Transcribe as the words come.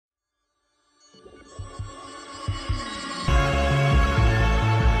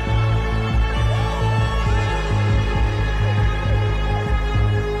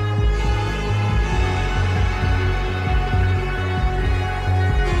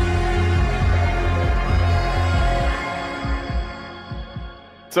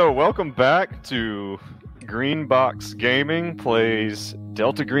So, welcome back to Green Box Gaming plays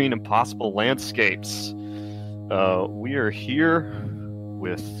Delta Green Impossible Landscapes. We are here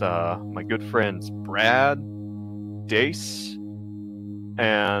with my good friends Brad, Dace,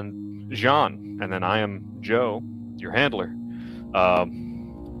 and Jean, and then I am Joe, your handler.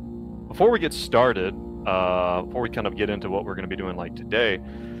 Before we get started, before we kind of get into what we're going to be doing like today,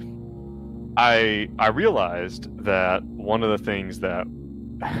 I realized that one of the things that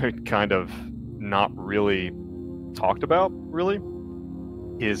kind of not really talked about, really,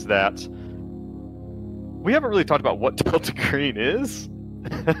 is that we haven't really talked about what Delta Green is,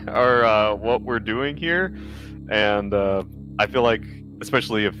 or what we're doing here, and I feel like,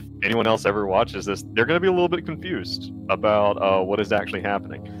 especially if anyone else ever watches this, they're going to be a little bit confused about what is actually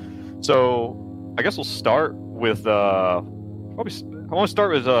happening. So I guess we'll start with I want to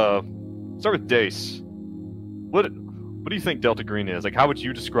start with Dace. What do you think Delta Green is? Like, how would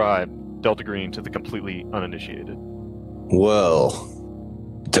you describe Delta Green to the completely uninitiated? Well,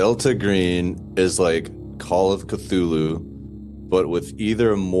 Delta Green is like Call of Cthulhu, but with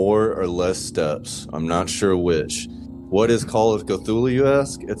either more or less steps. I'm not sure which. What is Call of Cthulhu, you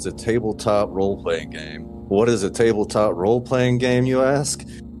ask? It's a tabletop role-playing game. What is a tabletop role-playing game, you ask?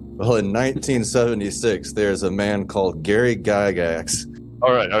 Well, in 1976, there's a man called Gary Gygax.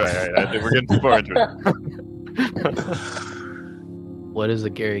 All right. I think we're getting too far into it. What is a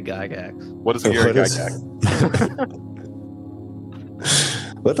Gary Gygax? What is a Gary Gygax?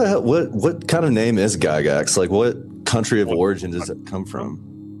 What the hell? What kind of name is Gygax? Like, what country of origin does it come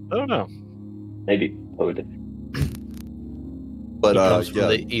from? I don't know. Maybe Odin. But he comes from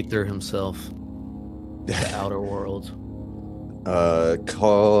the ether himself, the outer world.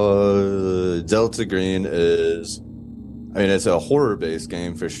 Delta Green is, I mean, it's a horror-based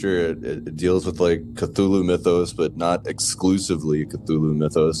game for sure. It deals with like Cthulhu mythos, but not exclusively Cthulhu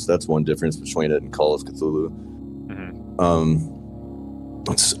mythos. That's one difference between it and Call of Cthulhu. Mm-hmm.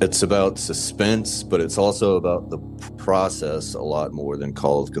 It's about suspense, but it's also about the process a lot more than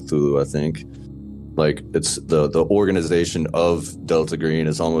Call of Cthulhu, I think. Like, it's the organization of Delta Green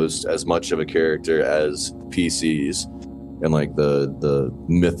is almost as much of a character as PCs, and like the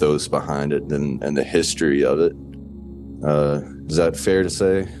mythos behind it and the history of it. Is that fair to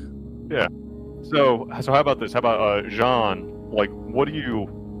say? Yeah. So how about this? How about Jean? Like, what do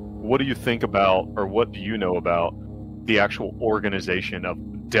you think about, or what do you know about the actual organization of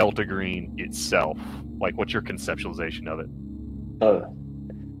Delta Green itself? Like, what's your conceptualization of it?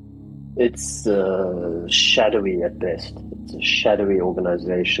 It's shadowy at best. It's a shadowy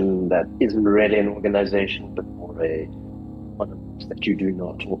organization that isn't really an organization, but more one of those that you do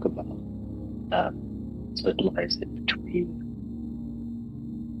not talk about. So it lies in between.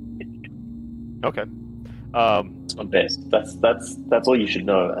 Okay. It's not best. That's all you should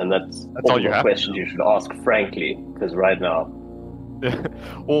know, and that's all the questions you should ask, frankly, because right now.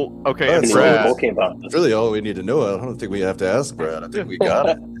 Well, okay. That's Brad, talking about this. Really all we need to know. I don't think we have to ask Brad. I think we got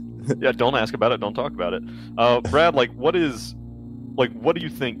it. Yeah, don't ask about it. Don't talk about it. Brad, what do you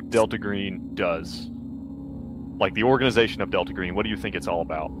think Delta Green does? Like, the organization of Delta Green, what do you think it's all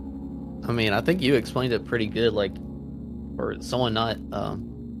about? I mean, I think you explained it pretty good. Like, for someone not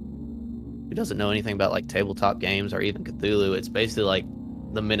who doesn't know anything about like tabletop games or even Cthulhu, it's basically like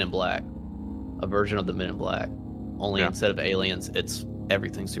the Men in Black, a version of the Men in Black. Only instead of aliens, it's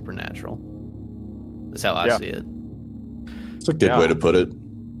everything supernatural. That's how I see it. It's a good way to put it.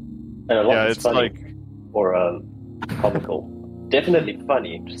 And a lot it's funny, like, or comical. Definitely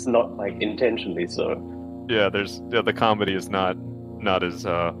funny, just not like intentionally so. Yeah, the comedy is not as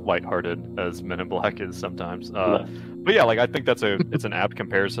lighthearted as Men in Black is sometimes. No. But yeah, like, I think it's an apt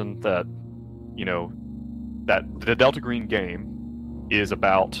comparison that, you know, that the Delta Green game is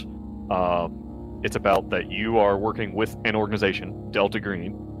about. It's about that you are working with an organization, Delta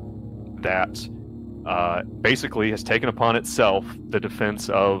Green, that basically has taken upon itself the defense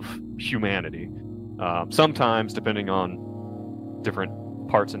of humanity. Sometimes, depending on different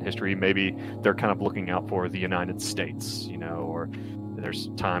parts in history, maybe they're kind of looking out for the United States, you know, or there's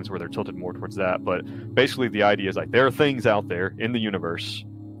times where they're tilted more towards that. But basically the idea is, like, there are things out there in the universe,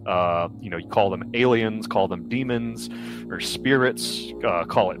 you know, you call them aliens, call them demons or spirits,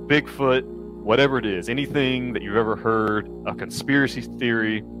 call it Bigfoot, whatever it is, anything that you've ever heard a conspiracy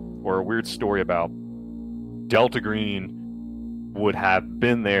theory or a weird story about, Delta Green would have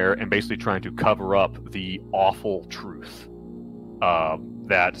been there and basically trying to cover up the awful truth.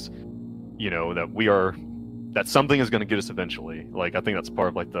 That, you know, that something is going to get us eventually. Like, I think that's part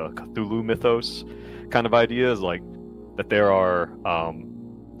of like the Cthulhu mythos kind of idea, is like that there are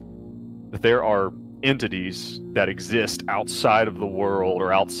entities that exist outside of the world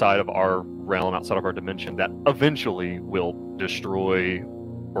or outside of our realm, outside of our dimension, that eventually will destroy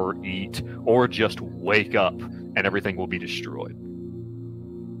or eat or just wake up and everything will be destroyed.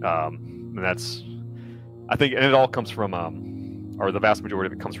 And that's, I think, and it all comes from, or the vast majority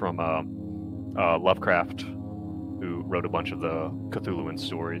of it comes from Lovecraft, who wrote a bunch of the Cthulhuan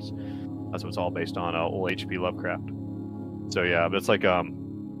stories. That's what it's all based on, old H.P. Lovecraft. So yeah, but it's like, I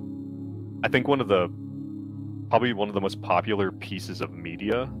think probably one of the most popular pieces of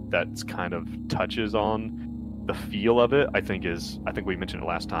media that's kind of touches on the feel of it, I think we mentioned it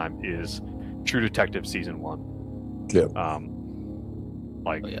last time, is True Detective Season 1. Yeah.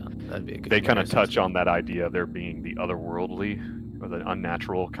 That'd be a good they kind of touch on that idea of there being the otherworldly or the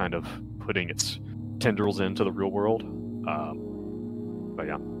unnatural kind of putting its tendrils into the real world. But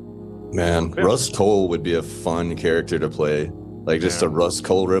yeah. Man, Rust Cole would be a fun character to play. Like just a Rust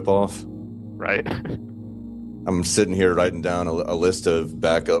Cole ripoff. Right. I'm sitting here writing down a list of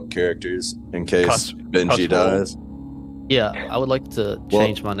backup characters in case Benji dies. Yeah, I would like to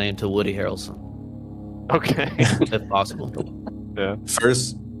change my name to Woody Harrelson. Okay. If possible. Yeah.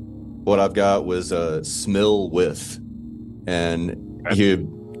 First, what I've got was Smill With. And he would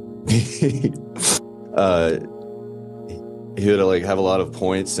like have a lot of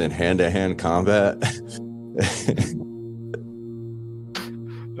points in hand-to-hand combat.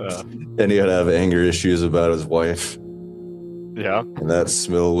 And he would have anger issues about his wife. Yeah. And that's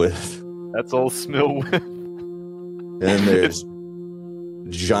Smill With. That's old Smill With. And there's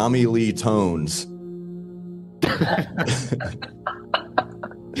Jamie Lee Tones.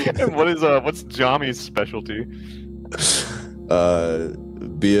 And what's Jami's specialty?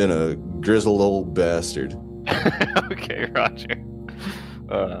 Being a grizzled old bastard. Okay, Roger.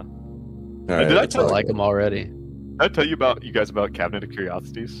 All right, did I like him already? Did I tell you guys about Cabinet of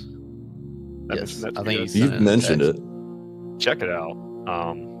Curiosities? Yes, I think you've mentioned it. Check it out.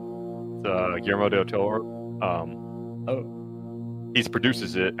 Guillermo del Toro. He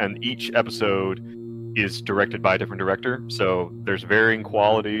produces it, and each episode is directed by a different director. So there's varying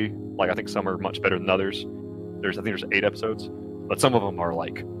quality. Like I think some are much better than others. I think there's 8 episodes, but some of them are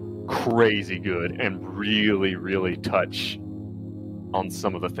like crazy good and really, really touch on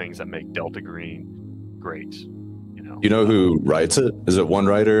some of the things that make Delta Green great. You know who writes it? Is it one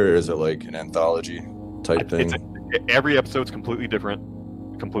writer or is it like an anthology type thing? Every episode's completely different,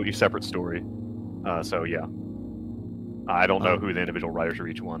 completely separate story. So yeah, I don't know who the individual writers are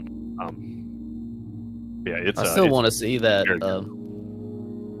each one. Yeah, I still want to see that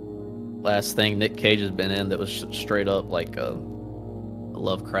last thing Nick Cage has been in that was straight up like a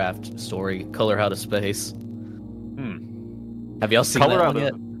Lovecraft story, Color Out of Space. Have y'all seen that one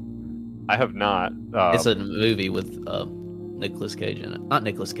yet? I have not. It's a movie with Nicolas Cage in it. Not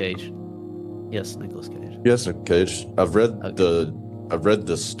Nicolas Cage. Yes, Nicolas Cage. Yes, Nick Cage. I've read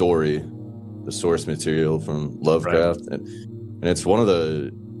the story, the source material from Lovecraft, right. and it's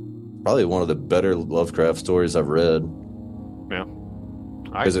probably one of the better Lovecraft stories I've read. Yeah,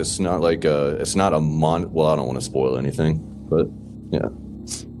 because it's not like it's not a well, I don't want to spoil anything, but yeah.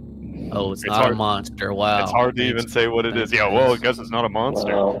 Oh, it's not a monster. Wow. It's hard to even say what it is. Yeah, well, I guess it's not a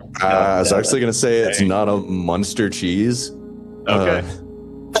monster. Wow. I was actually going to say it's not a Munster cheese. Okay.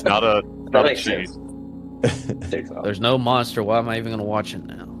 It's not a cheese. There's no monster. Why am I even going to watch it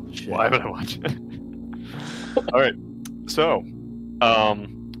now? Shit. Why would I watch it? All right. So,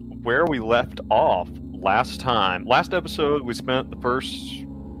 where we left off last episode, we spent the first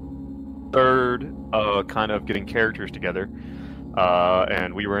third kind of getting characters together.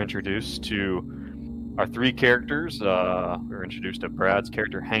 And we were introduced to our 3 characters. We were introduced to Brad's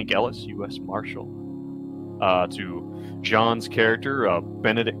character, Hank Ellis, U.S. Marshal, to John's character,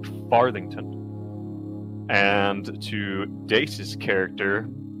 Benedict Farthington, and to Dace's character,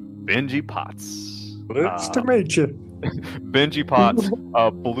 Benji Potts. Nice to meet you. Benji Potts,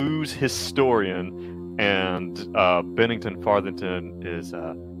 blues historian, and Bennington Farthington is,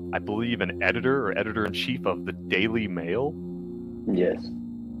 I believe, an editor-in-chief of the Daily Mail. Yes.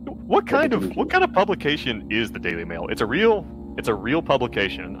 What kind of publication is the Daily Mail? It's a real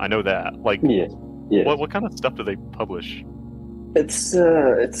publication. I know that. Like, yes. What kind of stuff do they publish? It's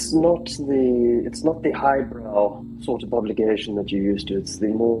not the highbrow sort of publication that you're used to. It's the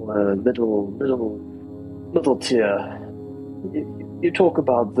more middle tier. You talk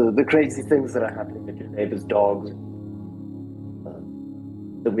about the crazy things that are happening with your neighbor's dogs,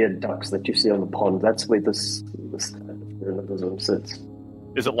 the weird ducks that you see on the pond. That's where this kind of journalism sits.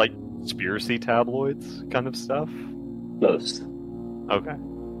 Is it like conspiracy tabloids kind of stuff? Most. Okay.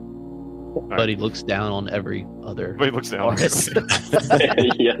 But he looks down on every other But he looks down. artist.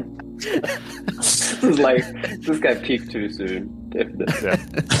 Yeah. This guy peaked too soon. Definitely. Yeah.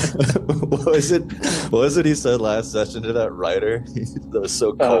 What was it he said last session to that writer? That was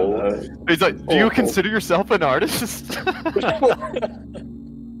so cold. He's like, "Do you Awful. consider yourself an artist?"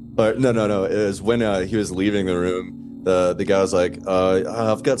 Or, no. It was when he was leaving the room. The guy was like,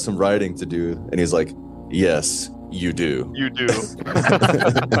 "I've got some writing to do," and he's like, "Yes, you do." You do.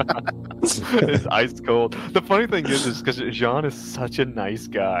 It's ice cold. The funny thing is because Jean is such a nice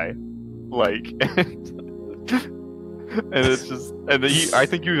guy, like, and it's just, and I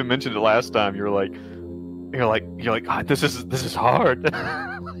think you even mentioned it last time. You're like, "God, this is hard."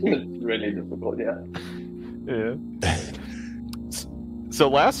 It's really difficult, yeah. Yeah. So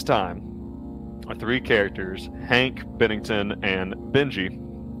last time, our three characters, Hank, Bennington, and Benji,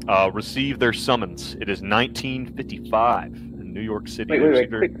 received their summons. It is 1955 in New York City. Wait,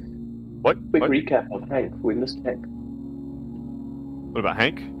 quick What? recap of Hank. We missed Hank. What about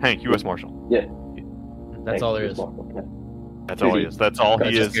Hank? Hank, U.S. Marshal. Yeah. That's Hank all there is is. Marshall, yeah. That's all he is. That's all he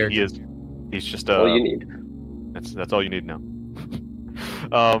That's is. his He's just All you need. That's all you need now.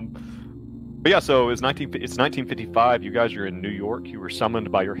 But yeah, so it's 1955. You guys are in New York. You were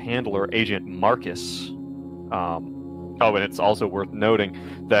summoned by your handler, Agent Marcus. And it's also worth noting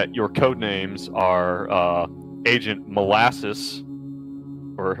that your code names are Agent Molasses,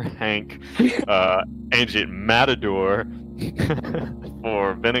 or Hank, Agent Matador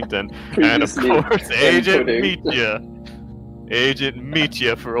for Bennington, and of Previously course Agent encoding. Meetya. Agent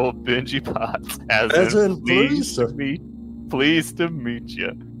Meetya for old Benji Potts. Agent Pleased to meet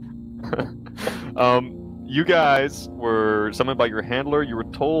you. You guys were summoned by your handler. You were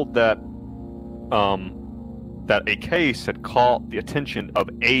told that that a case had caught the attention of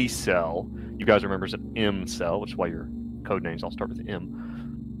a cell. You guys remember it's an M cell, which is why your code names all start with M.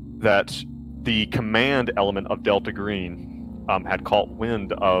 That the command element of Delta Green had caught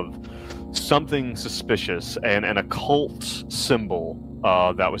wind of something suspicious and an occult symbol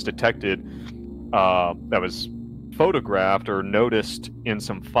that was detected, that was photographed or noticed in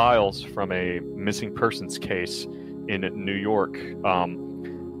some files from a missing persons case in New York.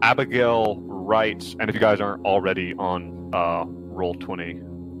 Abigail Wright, and if you guys aren't already on Roll20,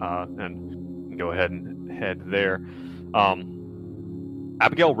 and go ahead and head there.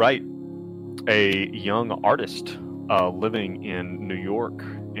 Abigail Wright, a young artist living in New York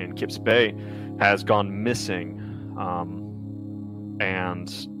in Kips Bay, has gone missing,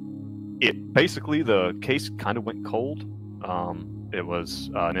 and it basically, the case kind of went cold. It was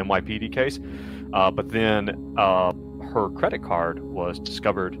an NYPD case, but then her credit card was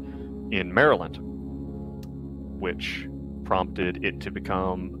discovered in Maryland, which prompted it to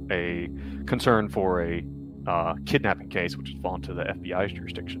become a concern for a kidnapping case, which has fallen to the FBI's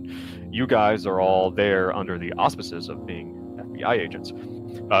jurisdiction. You guys are all there under the auspices of being FBI agents.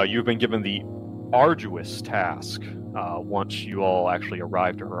 You've been given the arduous task. Once you all actually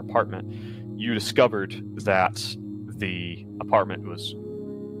arrived at her apartment, you discovered that the apartment was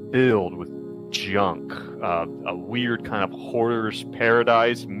filled with junk, a weird kind of hoarder's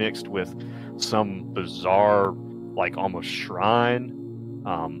paradise mixed with some bizarre, like almost shrine.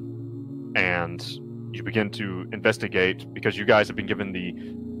 And you begin to investigate because you guys have been given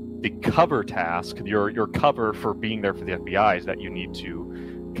the cover task. Your cover for being there for the FBI is that you need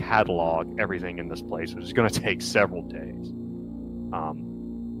to catalog everything in this place, which is going to take several days.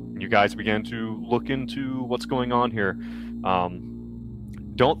 You guys begin to look into what's going on here.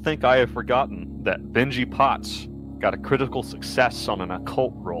 Don't think I have forgotten that Benji Potts got a critical success on an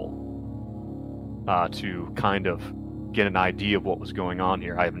occult roll to kind of get an idea of what was going on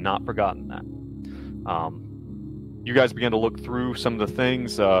here. I have not forgotten that. You guys began to look through some of the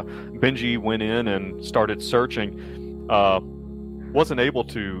things. Benji went in and started searching. Wasn't able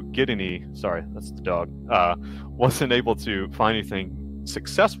to get any. Sorry, that's the dog. Wasn't able to find anything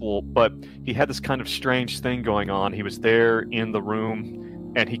successful, but he had this kind of strange thing going on. He was there in the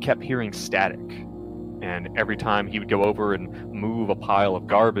room, and he kept hearing static. And every time he would go over and move a pile of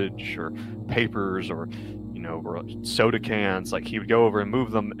garbage or papers or or soda cans, like he would go over and move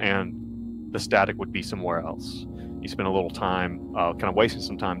them, and the static would be somewhere else. He spent a little time, kind of wasting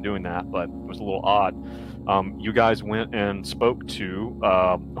some time doing that, but it was a little odd. You guys went and spoke to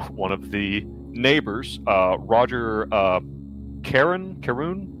one of the neighbors, Roger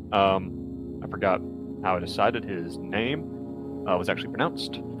Caroon. I forgot how I decided his name was actually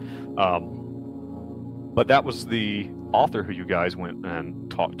pronounced. But that was the author who you guys went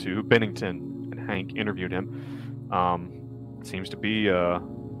and talked to. Bennington and Hank interviewed him. Seems to be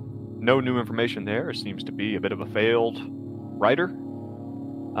no new information there. It seems to be a bit of a failed writer.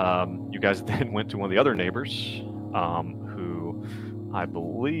 You guys then went to one of the other neighbors, who I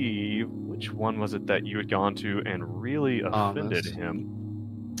believe, which one was it that you had gone to and really offended him?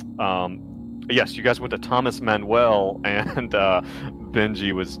 Yes, you guys went to Thomas Manuel, and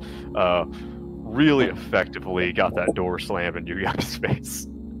Benji was really effectively got that door slammed in you guys' face.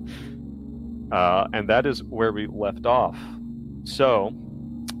 And that is where we left off. So,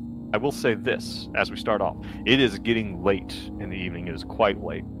 I will say this as we start off. It is getting late in the evening. It is quite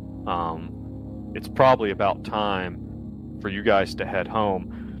late. It's probably about time for you guys to head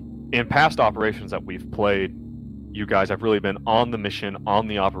home. In past operations that we've played, you guys have really been on the mission, on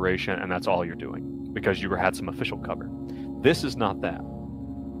the operation, and that's all you're doing because you had some official cover. This is not that.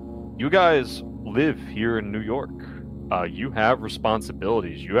 You guys live here in New York. You have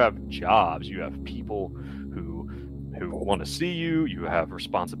responsibilities. You have jobs. You have people who want to see you. You have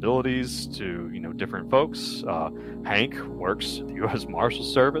responsibilities to different folks. Hank works at the U.S. Marshal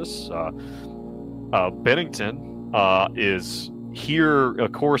Service. Bennington is here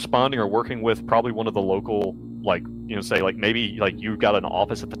corresponding or working with probably one of the local, maybe you've got an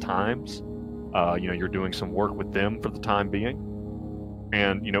office at the Times. You're doing some work with them for the time being.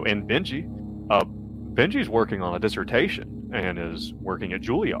 And and Benji's working on a dissertation and is working at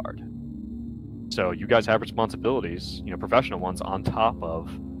Juilliard. So you guys have responsibilities, professional ones on top of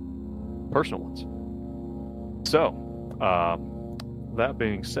personal ones. So, that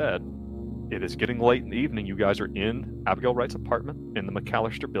being said, it is getting late in the evening. You guys are in Abigail Wright's apartment in the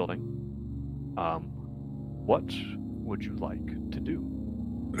McAllister building. What would you like to do?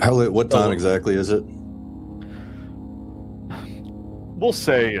 What time exactly is it? We'll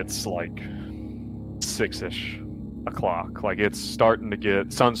say it's like 6-ish o'clock. Like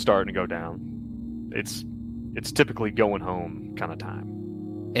sun's starting to go down. It's typically going home kind of time.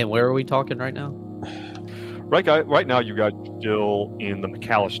 And where are we talking right now? Right now, you guys are still in the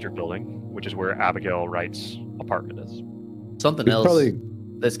McAllister building, which is where Abigail Wright's apartment is. Something else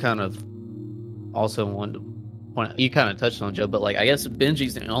that's kind of also one to point out. You kind of touched on, Joe, but I guess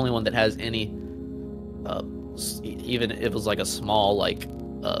Benji's the only one that has any, even if it was like a small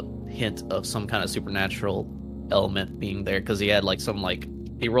hint of some kind of supernatural element being there, because he had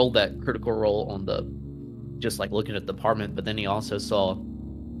he rolled that critical roll on the just looking at the apartment, but then he also saw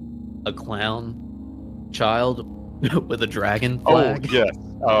a clown child with a dragon flag. Oh, yes.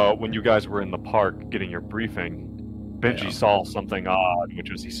 When you guys were in the park getting your briefing, Benji saw something odd, which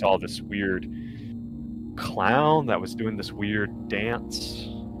was he saw this weird clown that was doing this weird dance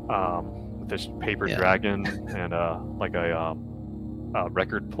with this paper dragon and a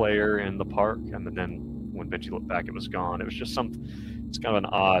record player in the park. And then when Benji looked back, it was gone. It was just it's kind of an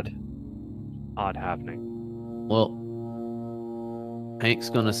odd happening. Well, Hank's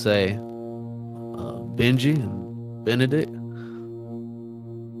gonna say, Benji and Benedict,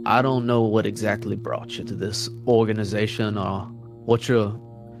 I don't know what exactly brought you to this organization or what you're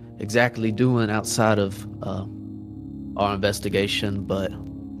exactly doing outside of our investigation, but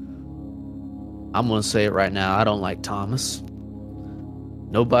I'm gonna say it right now. I don't like Thomas.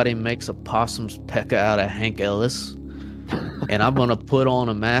 Nobody makes a possum's pecker out of Hank Ellis. And I'm gonna put on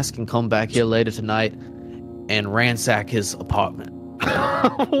a mask and come back here later tonight and ransack his apartment.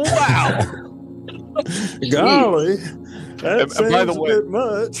 Wow! Golly, that seems by the way, a bit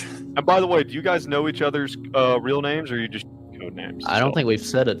much. And by the way, do you guys know each other's real names, or are you just code names? I don't think we've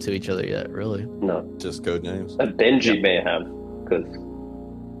said it to each other yet, really. No. Just code names. Benji may have, because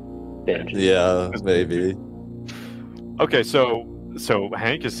Benji. Yeah, maybe. Okay, so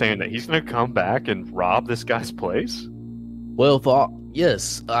Hank is saying that he's going to come back and rob this guy's place? Well,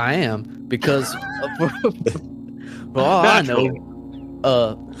 yes, I am, because for all I know,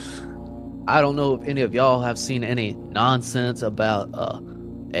 I don't know if any of y'all have seen any nonsense about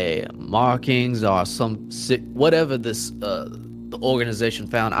a markings or whatever the organization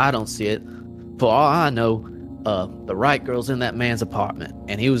found. I don't see it. For all I know, the Wright girl's in that man's apartment,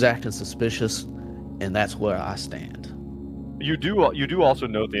 and he was acting suspicious, and that's where I stand. You do also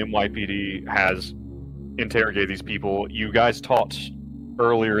know the NYPD has interrogated these people. You guys talked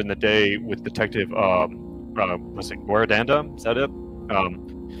earlier in the day with Detective Guardanda, is that it?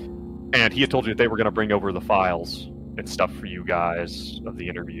 And he had told you that they were going to bring over the files and stuff for you guys of the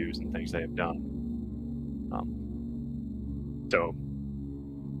interviews and things they have done. So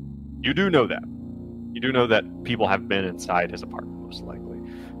you do know that. You do know that people have been inside his apartment, most likely.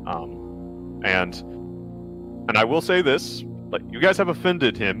 And I will say this, you guys have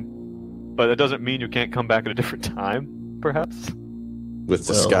offended him, but that doesn't mean you can't come back at a different time, perhaps? With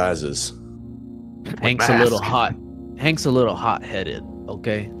disguises. Hank's a little hot. Hank's a little hot-headed,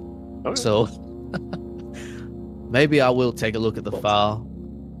 okay? Okay. So maybe I will take a look at the file,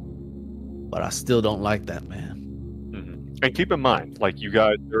 but I still don't like that man. And keep in mind, like you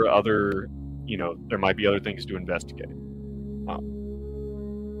guys, there are other, there might be other things to investigate.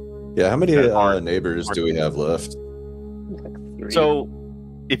 Yeah, how many That neighbors do we have left? Like 3. So,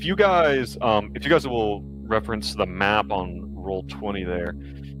 if you guys will reference the map on roll 20 there,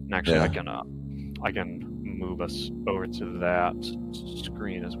 and actually Yeah. I can move us over to that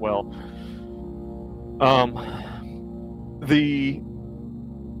screen as well.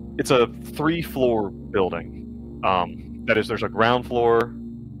 It's a 3-floor building. That is, there's a ground floor,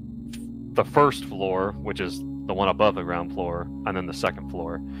 the first floor, which is the one above the ground floor, and then the second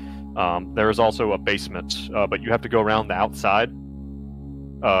floor. There is also a basement, but you have to go around the outside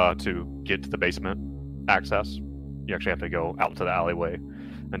to get to the basement access. You actually have to go out to the alleyway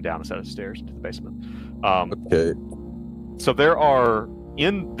and down a set of stairs to the basement. Okay. So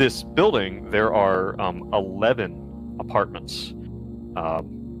in this building, there are 11 apartments.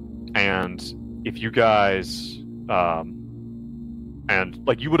 And if you guys, and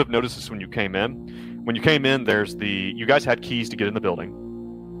like you would have noticed this when you came in. When you came in, you guys had keys to get in the building.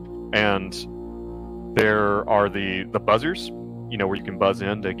 And there are the buzzers, where you can buzz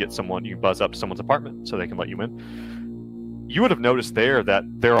in to get someone, you can buzz up someone's apartment so they can let you in. You would have noticed there that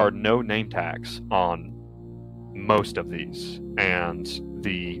there are no name tags on most of these. And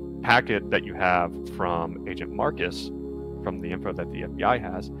the packet that you have from Agent Marcus, from the info that the FBI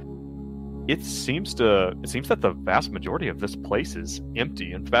has, it seems that the vast majority of this place is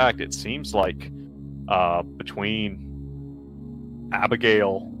empty. In fact, it seems like between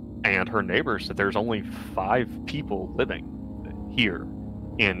Abigail and her neighbors that there's only 5 people living here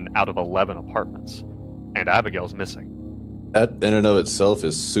out of 11 apartments, and Abigail's missing. That in and of itself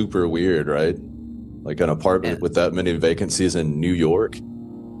is super weird, right? Like an apartment with that many vacancies in New York.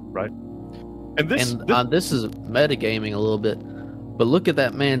 Right. And this is metagaming a little bit, but look at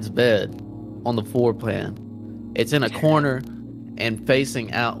that man's bed on the floor plan. It's in a corner and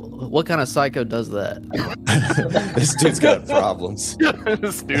facing out. What kind of psycho does that? This dude's got problems.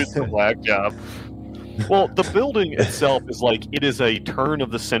 This dude's a whack job. Well, the building itself is it is a turn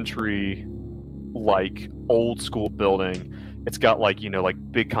of the century, old school building. It's got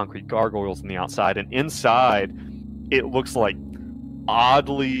big concrete gargoyles on the outside, and inside it looks like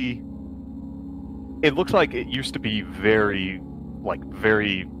it used to be very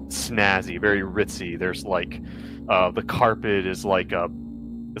snazzy, very ritzy. There's the carpet is a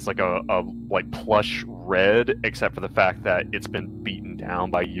plush red, except for the fact that it's been beaten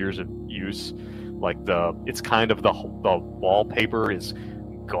down by years of use. It's kind of the wallpaper is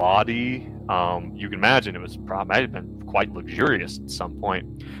gaudy. You can imagine it might have been quite luxurious at some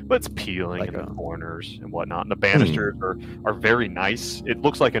point, but it's peeling in the corners and whatnot. And the banisters are very nice. It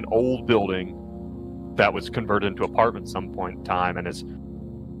looks like an old building that was converted into apartment at some point in time and has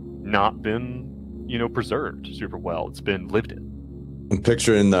not been, preserved super well. It's been lived in. I'm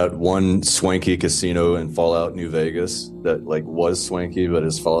picturing that one swanky casino in Fallout New Vegas that was swanky but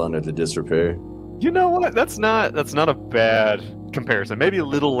has fallen into disrepair. You know what? That's not a bad comparison. Maybe a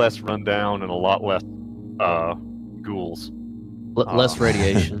little less rundown and a lot less ghouls. Less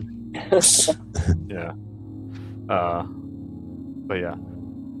radiation. Yeah. But yeah.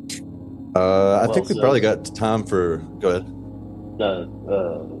 I think we probably got time for. Go ahead.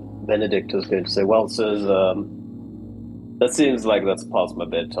 No, Benedict was going to say, well, sirs, that seems like that's past my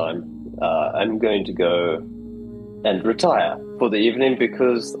bedtime. I'm going to go and retire for the evening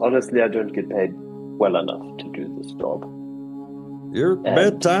because, honestly, I don't get paid well enough to do this job. Your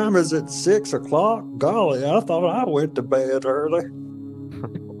bedtime is at 6 o'clock? Golly, I thought I went to bed early.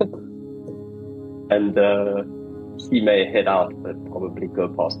 And he may head out, but probably go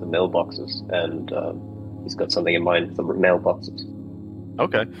past the mailboxes, and he's got something in mind for the mailboxes.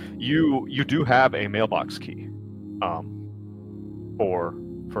 Okay, you do have a mailbox key.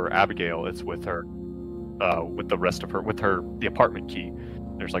 For Abigail, it's with her, with the rest of her, the apartment key.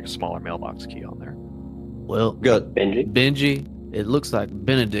 There's a smaller mailbox key on there. Well, Good. Benji, it looks like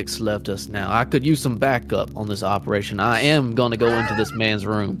Benedict's left us now. I could use some backup on this operation. I am going to go into this man's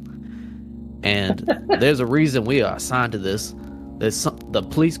room. And there's a reason we are assigned to this. The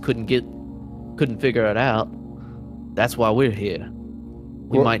police couldn't figure it out. That's why we're here.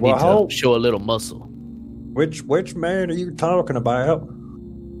 We might need to show a little muscle. Which man are you talking about?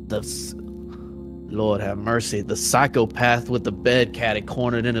 Lord have mercy, the psychopath with the bed catty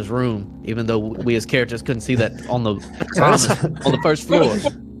cornered in his room, even though we as characters couldn't see that on the first floor.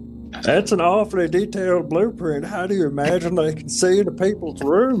 That's an awfully detailed blueprint. How do you imagine they can see into people's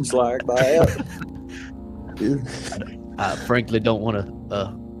rooms like that? I frankly don't want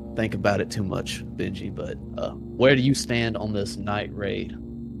to think about it too much, Benji, but where do you stand on this night raid?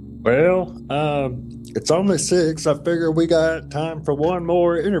 Well, it's only 6. I figure we got time for one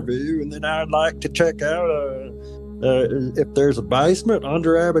more interview, and then I'd like to check out if there's a basement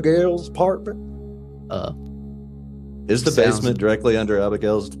under Abigail's apartment. Is the basement directly under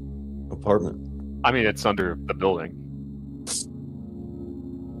Abigail's apartment? I mean, it's under the building.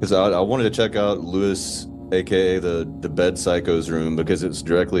 Because I wanted to check out Lewis, aka the bed psycho's room, because it's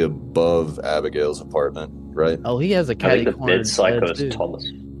directly above Abigail's apartment, right? Oh, he has a I catty think the cornered bed psycho bed, too. is Thomas.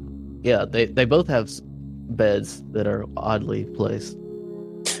 Yeah, they both have beds that are oddly placed.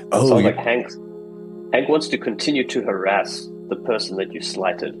 Oh, Sounds like Hank wants to continue to harass the person that you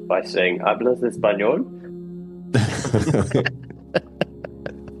slighted by saying "Hablas español."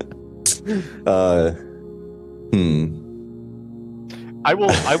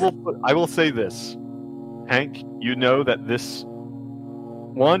 I will say this, Hank. You know that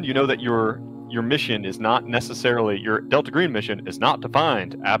your mission is not necessarily your Delta Green mission is not to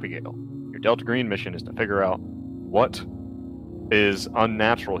find Abigail. Your Delta Green mission is to figure out what is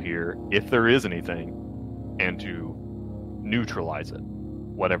unnatural here, if there is anything, and to neutralize it,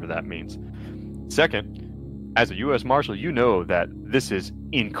 whatever that means. Second, as a U.S. Marshal, you know that this is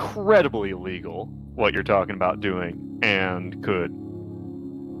incredibly illegal, what you're talking about doing, and could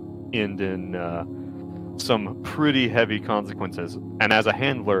end in some pretty heavy consequences. And as a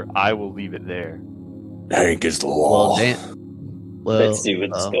handler, I will leave it there. Hank is the law. Let's see where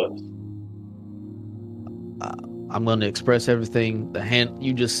this goes. I'm going to express everything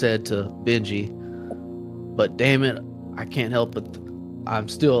you just said to Benji, but damn it, I can't help it. I'm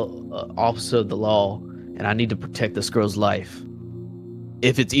still an officer of the law, and I need to protect this girl's life,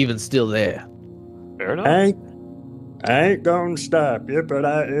 if it's even still there. Fair enough. I ain't gonna stop you, but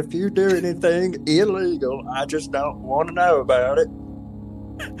if you do anything illegal, I just don't want to know about it.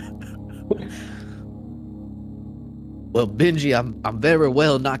 Well, Benji, I'm very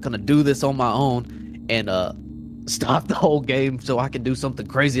well not going to do this on my own and stop the whole game so I can do something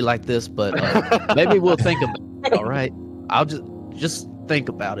crazy like this, but maybe we'll think about it, all right? I'll just think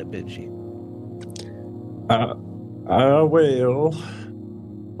about it, Benji. I will.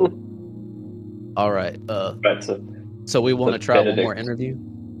 All right. Right, So we want to try one Benedict. more interview?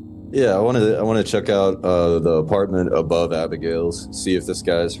 Yeah, I want to check out the apartment above Abigail's, see if this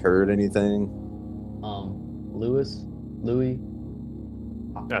guy's heard anything. Louis.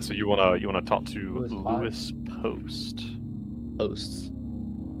 Yeah, so you wanna talk to Lewis Lewis Post. Hosts.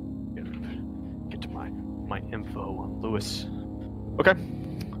 Get to my info on Lewis. Okay.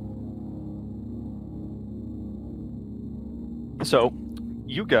 So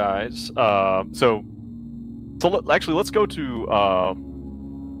you guys, let's go to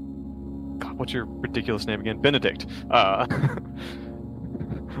God, what's your ridiculous name again? Benedict.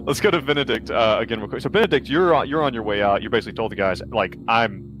 Let's go to Benedict again real quick. So Benedict, you're on your way out. You basically told the guys, like,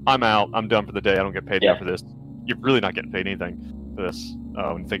 I'm out. I'm done for the day. I don't get paid enough for this. You're really not getting paid anything for this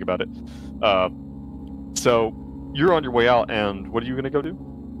when you think about it. So you're on your way out, and what are you gonna go do?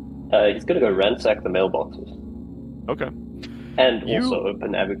 He's gonna go ransack the mailboxes. Okay. And also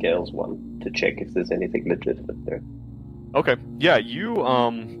open Abigail's one to check if there's anything legitimate there. Okay. Yeah, you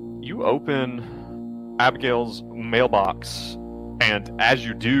open Abigail's mailbox, and as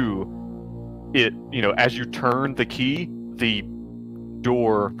you do, as you turn the key, the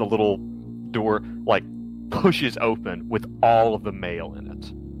little door, like, pushes open with all of the mail in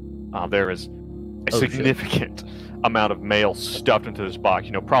it. There is a significant amount of mail stuffed into this box,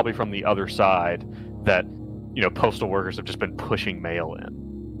 probably from the other side that, postal workers have just been pushing mail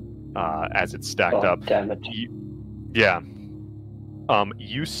in as it's stacked up. Damn it.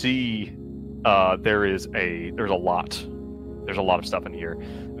 You see there's a lot of stuff in here.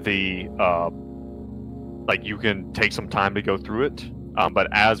 You can take some time to go through it, but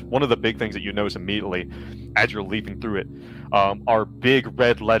as one of the big things that you notice immediately as you're leafing through it are big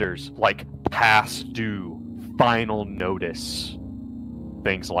red letters like past due, final notice,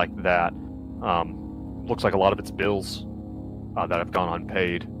 things like that. Looks like a lot of it's bills that have gone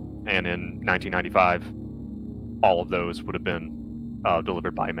unpaid, and in 1995 all of those would have been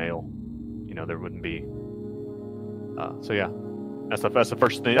delivered by mail. There wouldn't be so yeah, that's the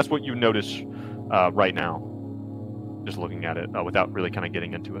first thing. That's what you notice right now, just looking at it without really kind of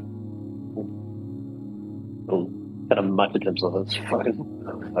getting into it. Kind of mutters himself.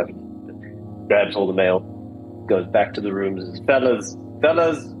 Fucking grabs all the mail, goes back to the rooms and says,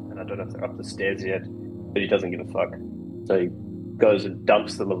 fellas, and I don't know if they're up the stairs yet, but he doesn't give a fuck. So he goes and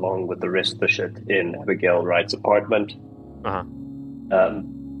dumps them along with the rest of the shit in Abigail Wright's apartment.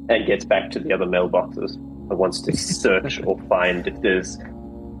 And gets back to the other mailboxes and wants to search or find if there's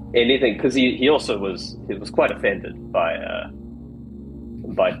anything, because he was quite offended by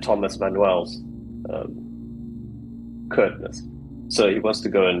by Thomas Manuel's curtness. So he wants to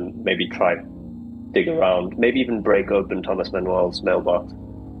go and maybe try dig around, maybe even break open Thomas Manuel's mailbox.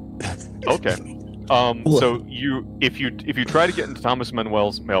 Okay. So if you try to get into Thomas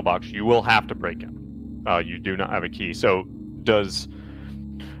Manuel's mailbox, you will have to break in. You do not have a key. So does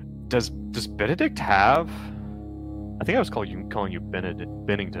Benedict have? I think I was calling you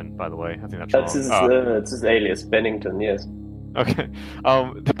Bennington, by the way. I think that's wrong. It's his alias, Bennington. Yes. Okay.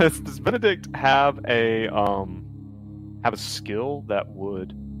 Does Benedict have a skill that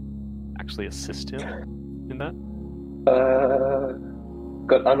would actually assist him in that?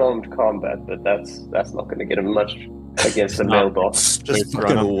 Got unarmed combat, but that's not going to get him much against the mailbox. Just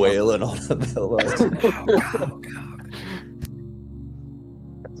fucking wailing on the mailbox. Oh, God.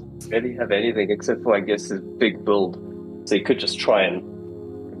 Doesn't really have anything except for, I guess, his big build. So he could just try and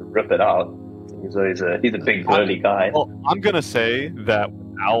rip it out. He's a big burly guy. Well, I'm gonna say that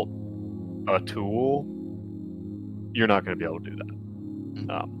without a tool, you're not gonna be able to do that.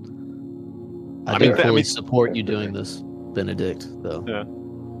 I do fully support you doing this, Benedict, though. Yeah.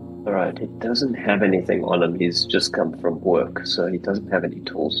 All right, he doesn't have anything on him. He's just come from work, so he doesn't have any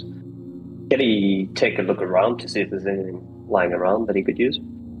tools. Can he take a look around to see if there's anything lying around that he could use?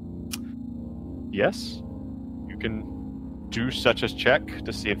 Yes, you can do such a check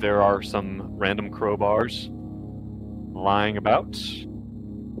to see if there are some random crowbars lying about.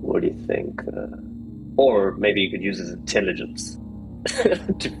 What do you think? Or maybe you could use his intelligence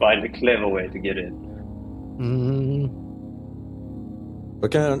to find a clever way to get in.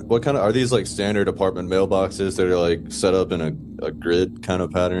 What kind of are these, like standard apartment mailboxes that are like set up in a grid kind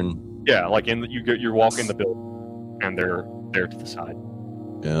of pattern? Yeah, like you're walking the building, and they're there to the side.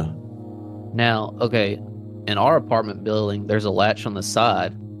 Yeah. Now, okay, in our apartment building, there's a latch on the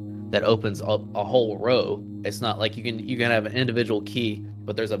side that opens up a whole row. It's not like you can have an individual key,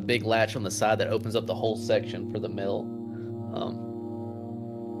 but there's a big latch on the side that opens up the whole section for the mail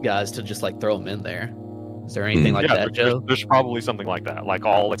guys to just like throw them in there. Is there anything like that, Joe? There's probably something like that. Like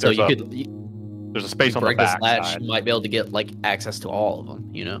so there's a space on the back latch, side. you might be able to get like access to all of them.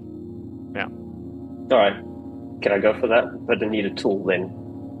 You know? Yeah. All right. Can I go for that? But I need a tool then.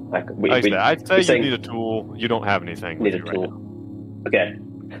 Like I'd say you need a tool. You don't have anything. Need a tool. Right now. Okay.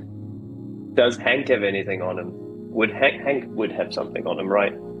 Does Hank have anything on him? Hank would have something on him,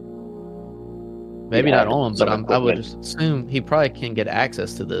 right? Maybe not on him, but I would just assume he probably can get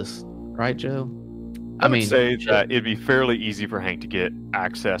access to this, right, Joe? I would say that it'd be fairly easy for Hank to get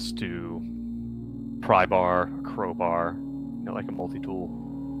access to pry bar, crowbar, like a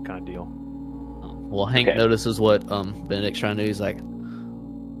multi-tool kind of deal. Well, Hank notices what Benedict's trying to do. He's like,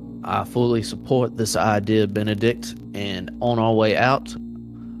 I fully support this idea, Benedict, and on our way out,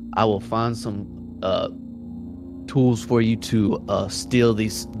 I will find some tools for you to steal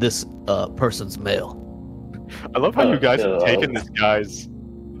this person's mail. I love how you guys have taken this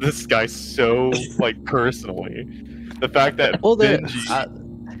guy so like personally. The fact that Benji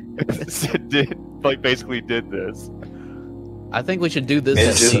basically did this. I think we should do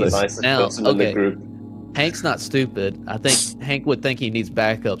this now. Okay. Hank's not stupid. I think Hank would think he needs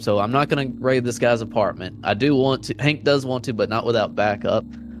backup, so I'm not going to raid this guy's apartment. I do want to. Hank does want to, but not without backup.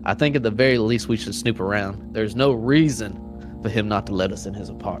 I think at the very least we should snoop around. There's no reason for him not to let us in his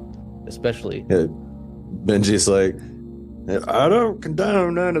apartment, especially. Yeah. Benji's like, I don't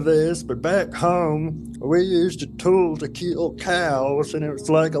condone none of this, but back home, we used a tool to kill cows, and it was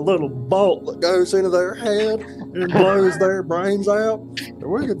like a little bolt that goes into their head and blows their brains out. If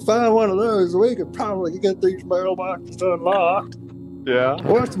we could find one of those, we could probably get these mailboxes unlocked. Yeah.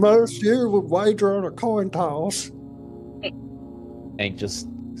 What's most you would wager on a coin toss? Hank just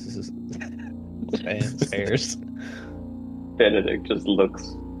stares. Benedict just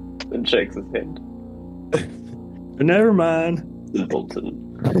looks and shakes his head. Never mind.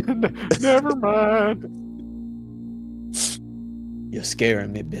 Simpleton. Never mind. You're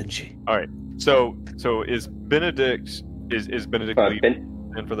scaring me, Benji. All right. So is Benedict leaving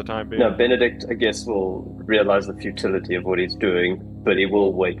in for the time being? No, Benedict, I guess, will realize the futility of what he's doing, but he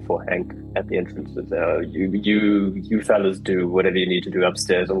will wait for Hank at the entrance. You fellas do whatever you need to do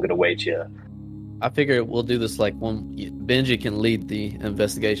upstairs. I'm going to wait here. I figure we'll do this like Benji can lead the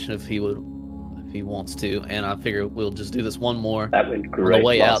investigation if he wants to, and I figure we'll just do this one more that went great on the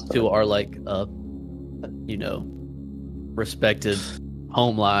way out time. to our respected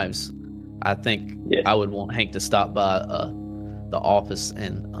home lives. I think I would want Hank to stop by the office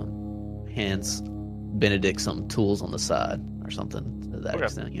and hands Benedict some tools on the side or something to that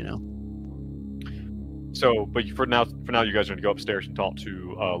extent, So, but for now, you guys are going to go upstairs and talk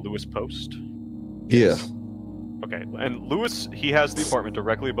to Lewis Post. Yeah. Okay, and Lewis, he has the apartment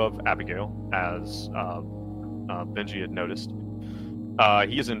directly above Abigail, as Benji had noticed.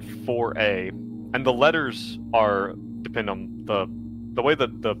 He is in 4A, and the letters depend on the way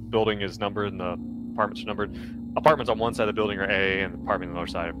that the building is numbered and the apartments are numbered. Apartments on one side of the building are A, and apartments on the other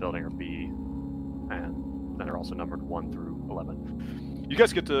side of the building are B, and then they're also numbered 1 through 11. You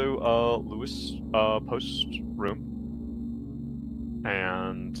guys get to Lewis' post room,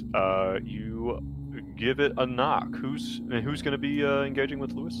 and you give it a knock. Who's going to be engaging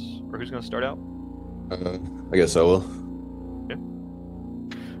with Lewis, or who's going to start out? I guess I will. Yeah.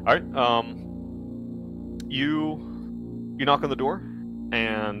 All right. You knock on the door,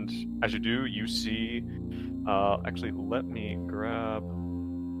 and as you do, you see. Actually, let me grab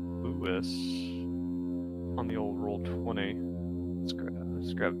Lewis on the old Roll20. Let's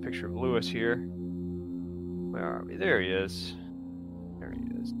grab a picture of Lewis here. Where are we? There he is. There he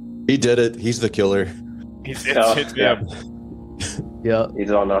is. He did it. He's the killer. It's Yeah. him. Yeah.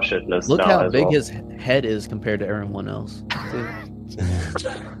 He's on our shit list Look now how as big well. his head is compared to everyone else.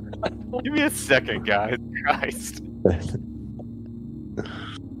 Give me a second, guys. Christ.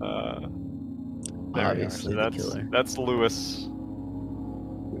 There Obviously, we are. the killer. That's Lewis.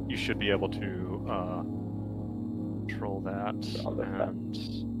 You should be able to control that. And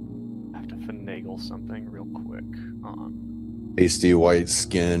I have to finagle something real quick on. Pasty white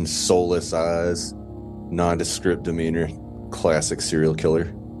skin, soulless eyes, nondescript demeanor. Classic serial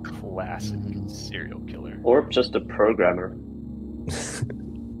killer. Classic serial killer. Or just a programmer.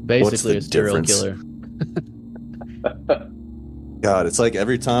 Basically the a serial difference? killer. God, it's like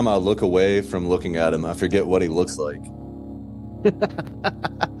every time I look away from looking at him, I forget what he looks like.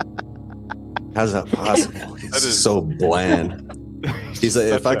 How's that possible? He's That is- so bland. He's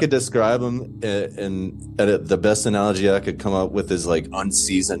like, if I could describe him in the best analogy I could come up with is like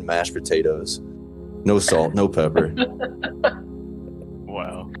unseasoned mashed potatoes. No salt, no pepper.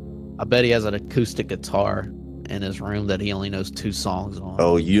 Wow. I bet he has an acoustic guitar in his room that he only knows 2 songs on.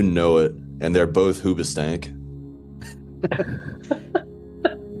 Oh, you know it. And they're both Hoobastank.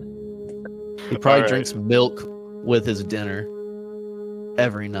 He probably Alright. drinks milk with his dinner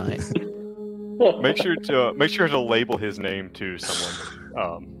every night. Make sure to label his name to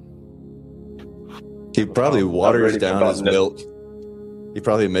someone. He probably I'm waters ready for down his button it. milk. He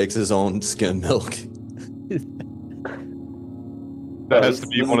probably makes his own skim milk. That Oh, has to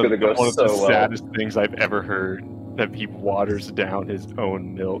be this is one of gonna go the so well. saddest things I've ever heard. That he waters down his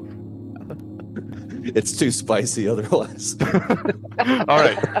own milk. It's too spicy otherwise. All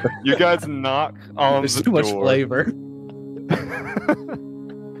right, you guys knock on There's the too door. much flavor.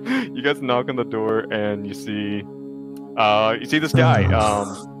 You guys knock on the door and you see this guy.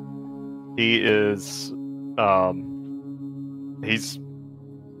 He is he's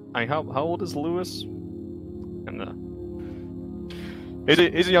how old is Lewis? And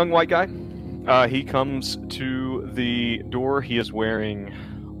he's a young white guy. He comes to the door. He is wearing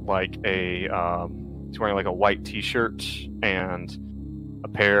like a white t-shirt and a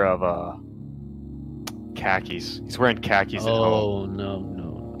pair of khakis. He's wearing khakis at home. Oh, no.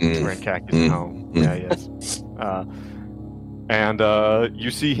 He's wearing khakis at home. Yeah, he is. And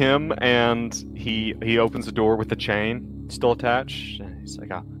you see him, and he opens the door with the chain still attached. And he's like,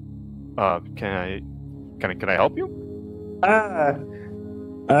 "Can I help you?"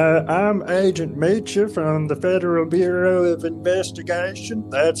 I'm Agent Mecha from the Federal Bureau of Investigation.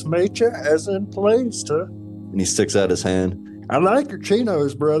 That's Mecha, as in pleased, huh? And he sticks out his hand. I like your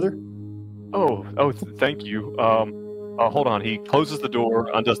chinos, brother. Thank you. Hold on. He closes the door,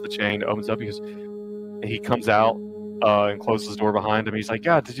 undoes the chain, opens up. He comes out and closes the door behind him. He's like,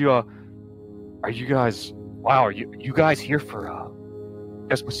 "God, are you guys? Wow, are you guys here for? You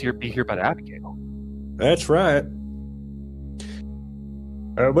guys must be here by Abigail." That's right.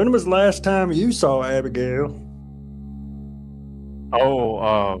 When was the last time you saw Abigail?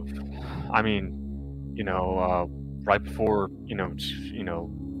 I mean, right before,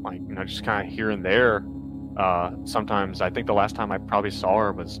 just kind of here and there. Sometimes I think the last time I probably saw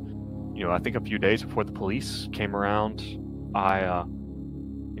her was, I think a few days before the police came around. I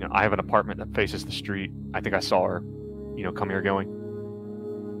have an apartment that faces the street. I think I saw her, come here going.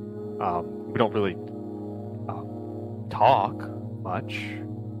 We don't really talk much.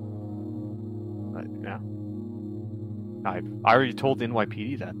 But yeah. I already told the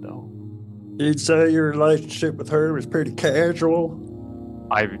NYPD that though. You'd say your relationship with her was pretty casual.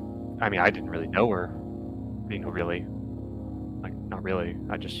 I mean, I didn't really know her. Really. Like, not really.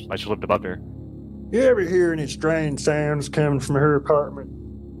 I just lived above her. You ever hear any strange sounds coming from her apartment?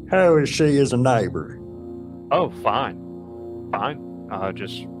 How is she as a neighbor? Oh, fine.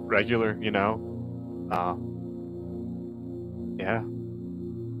 Just regular, Yeah.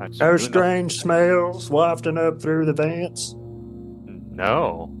 That's No really strange smells wafting up through the vents.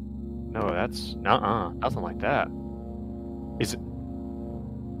 No. No, that's nothing like that. Is it?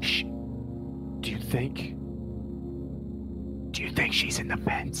 Shh. Do you think she's in the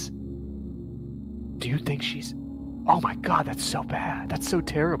vents? Do you think she's? Oh my God, that's so bad. That's so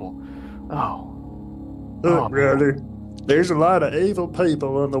terrible. Oh. Look, Oh, man. brother, there's a lot of evil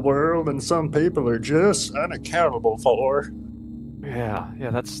people in the world, and some people are just unaccountable for. Yeah,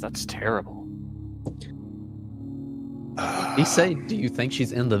 that's terrible. He say, "Do you think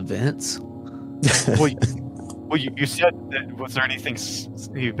she's in the vents?" Well, you said that. Was there anything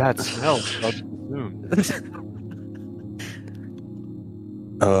bad smell? I'll just assume.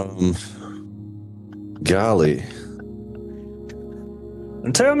 Golly.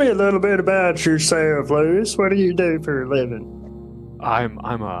 And tell me a little bit about yourself, Lewis. What do you do for a living? I'm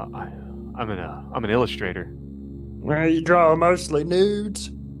an illustrator. Well, you draw mostly nudes.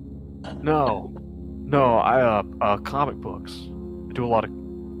 No, I comic books. I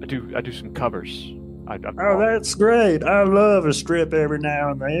do some covers. Oh, that's great. I love a strip every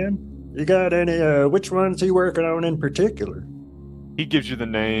now and then. You got any, which ones are you working on in particular? He gives you the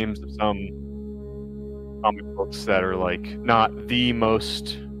names of some comic books that are like not the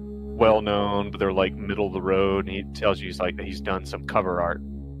most well known, but they're like middle of the road. And he tells you he's done some cover art.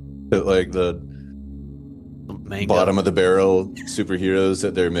 Like the Mango. bottom of the barrel superheroes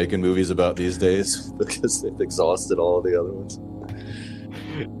that they're making movies about these days because they've exhausted all the other ones.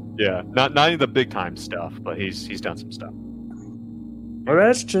 Yeah, not any of the big time stuff, but he's done some stuff. Well,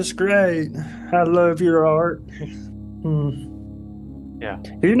 that's just great. I love your art. Yeah.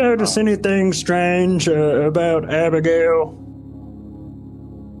 Do you notice anything strange about Abigail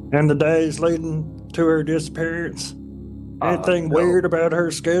and the days leading to her disappearance? Anything No. weird about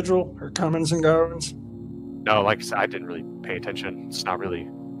her schedule, her comings and goings? No, like I said, I didn't really pay attention. It's not really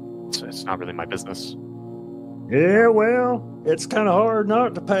my business. Yeah, well, it's kind of hard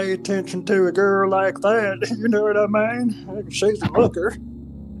not to pay attention to a girl like that. You know what I mean? She's a looker.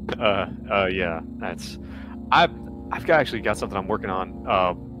 Yeah, I've actually got something I'm working on.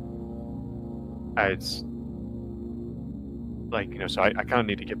 It's like, so I kind of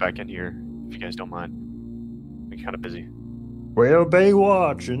need to get back in here if you guys don't mind. I'm kind of busy. We'll be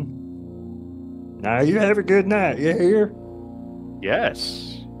watching. Now, you have a good night, you hear?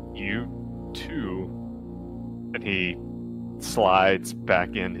 Yes, you too. And he slides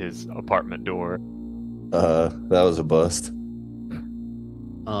back in his apartment door. That was a bust.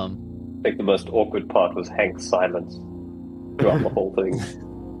 I think the most awkward part was Hank's silence throughout the whole thing.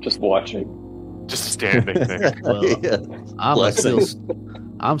 Just watching. Just standing there. Well, Yeah.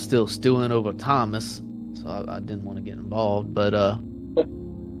 I'm still stewing over Thomas, so I didn't want to get involved. But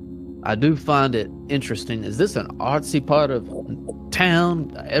I do find it interesting. Is this an artsy part of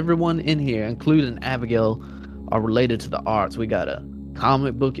town? Everyone in here, including Abigail, are related to the arts. We got a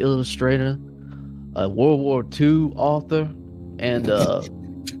comic book illustrator, a World War II author, and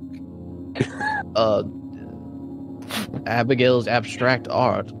Abigail's abstract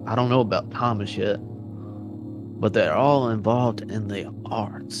art. I don't know about Thomas yet, but they're all involved in the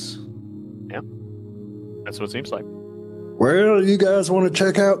arts. That's what it seems like. Well, you guys want to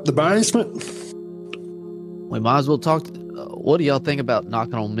check out the basement? We might as well talk. What do y'all think about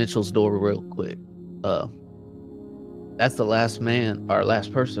knocking on Mitchell's door real quick? That's the last man, or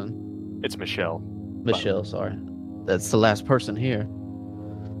last person. It's Michelle. Michelle, sorry. That's the last person here.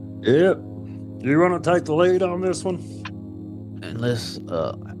 Yep. You want to take the lead on this one? Unless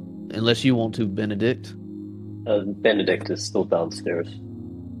you want to, Benedict. Benedict is still downstairs.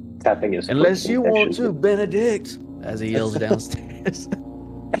 Tapping his foot Unless you want impatiently. to, Benedict, as he yells downstairs.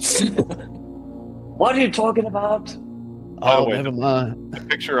 What are you talking about? Oh, wait. never mind. The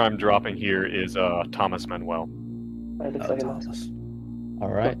picture I'm dropping here is Thomas Manuel. Wait a Oh, second. Thomas. All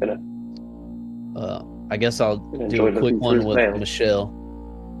right. Gonna I guess I'll do enjoy a quick looking one through with mail. Michelle.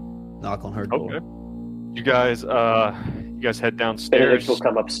 Knock on her door. Okay. You guys head Benedict downstairs. will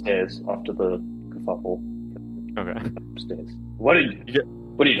come upstairs after the kerfuffle. Okay. Upstairs. What are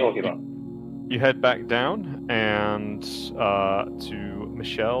you talking about? You head back down and to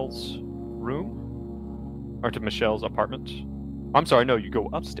Michelle's room, or to Michelle's apartment. I'm sorry, no, you go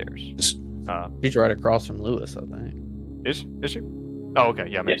upstairs. She's right across from Lewis, I think. Is she? Oh, okay,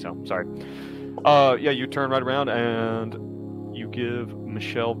 yeah, maybe so. Sorry. Yeah, you turn right around and you give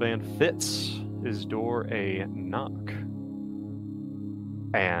Michelle Van Fitz his door a knock,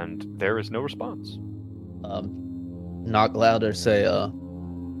 and there is no response. Knock louder. Say,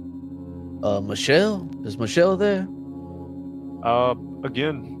 Michelle? Is Michelle there?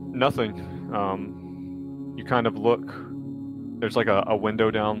 Again, nothing. You kind of look there's like a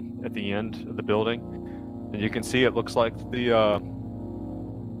window down at the end of the building, and you can see it looks like that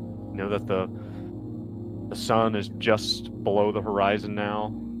the sun is just below the horizon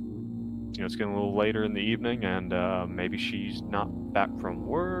now. It's getting a little later in the evening, and maybe she's not back from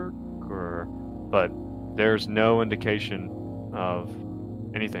work, but there's no indication of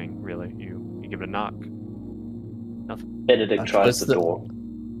anything really. You give it a knock. Nothing. Benedict tries the door.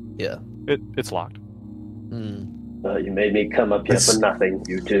 Yeah. It's locked. You made me come up here for nothing,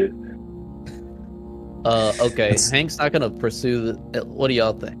 you two. Okay. Hank's not gonna pursue the. What do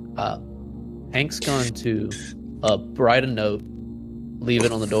y'all think? Hank's going to write a note, leave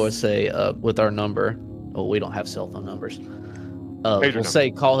it on the door, say with our number. Oh, we don't have cell phone numbers. We'll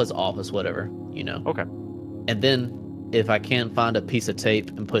say call his office, whatever. Okay. And then if I can find a piece of tape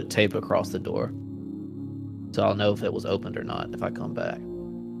and put tape across the door, so I'll know if it was opened or not if I come back.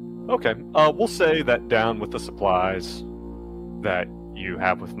 Okay. We'll say that down with the supplies that you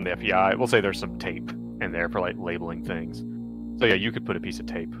have from the FBI, we'll say there's some tape in there for like labeling things. So yeah, you could put a piece of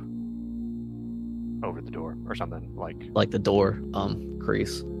tape over the door or something like the door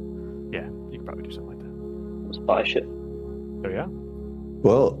crease. Yeah, you could probably do something like that. Spy shit. So yeah.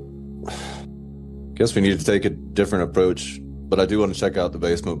 Well, guess we need to take a different approach, but I do want to check out the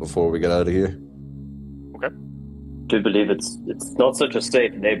basement before we get out of here. Okay. Do believe it's not such a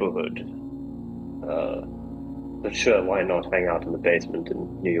safe neighborhood. But sure, why not hang out in the basement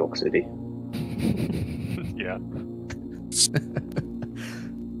in New York City? Yeah.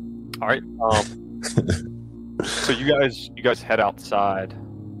 All right. So you guys head outside.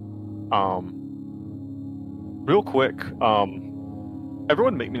 Real quick.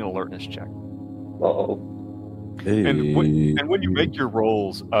 Everyone, make me an alertness check. Uh-oh. Hey. And when you make your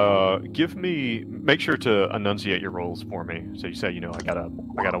rolls, make sure to enunciate your rolls for me. So you say, I got a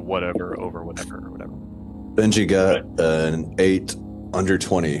whatever over whatever or whatever. Benji got an 8 under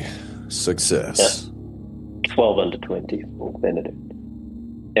 20 success. Yeah. 12 under 20 for Benedict.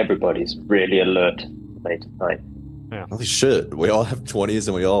 Everybody's really alert late at night. Yeah. Holy shit, we all have 20s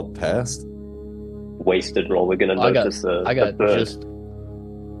and we all passed? Wasted roll. We're gonna notice I got bird. just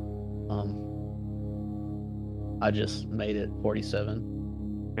I just made it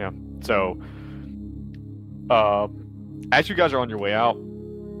 47. Yeah. So as you guys are on your way out,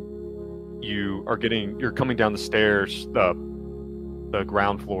 you're coming down the stairs, the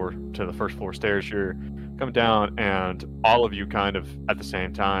ground floor to the first floor stairs. You're coming down, and all of you kind of at the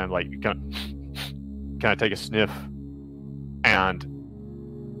same time, like you kind of take a sniff, and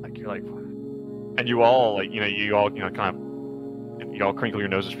like you're like, and you all like you all crinkle your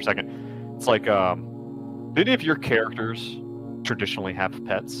noses for a second. It's like do any of your characters traditionally have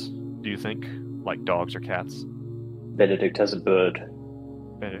pets? Do you think, like dogs or cats? Benedict has a bird.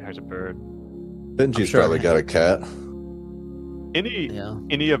 Benedict has a bird. Benji's probably got a cat. Any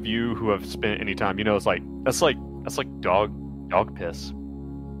of you who have spent any time, it's like that's like dog piss.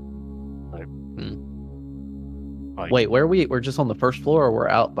 Wait, where are we? We're just on the first floor, or we're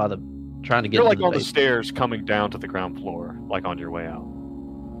out by trying to get. You're like into on the the stairs coming down to the ground floor, like on your way out.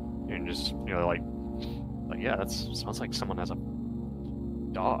 And just like yeah, that sounds like someone has a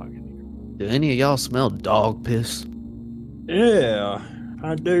dog in here. Do any of y'all smell dog piss? Yeah,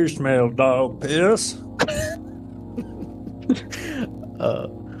 I do smell dog piss.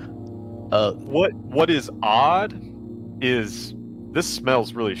 What is odd is this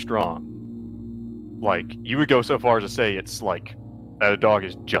smells really strong. Like you would go so far as to say it's like that a dog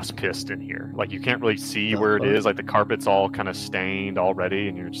is just pissed in here. Like you can't really see where it is. Like the carpet's all kind of stained already,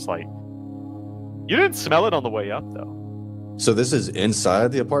 and you're just like, you didn't smell it on the way up though. So this is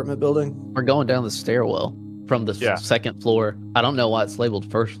inside the apartment building? We're going down the stairwell from the second floor. I don't know why it's labeled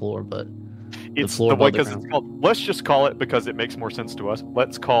first floor, but it's the way because it's called. Let's just call it, because it makes more sense to us.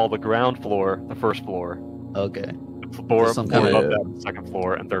 Let's call the ground floor the first floor. Okay. The floor above that, the second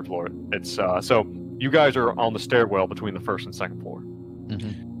floor and third floor. It's so you guys are on the stairwell between the first and second floor.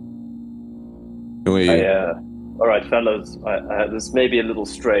 Mm-hmm. All right, fellas. This may be a little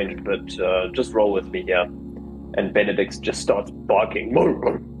strange, but just roll with me here. And Benedict just starts barking.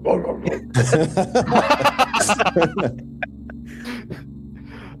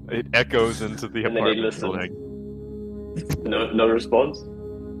 It echoes into the apartment building. No response?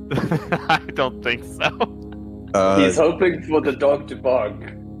 I don't think so. He's hoping for the dog to bark,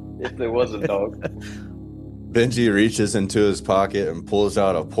 if there was a dog. Benji reaches into his pocket and pulls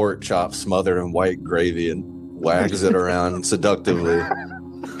out a pork chop smothered in white gravy and wags it around seductively.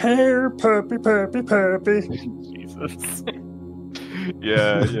 Hair, puppy, puppy, puppy. Jesus.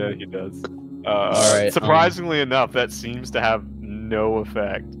 Yeah, he does. All right. Surprisingly enough, that seems to have no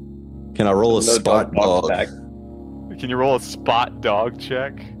effect. Can I roll a spot dog? Can you roll a spot dog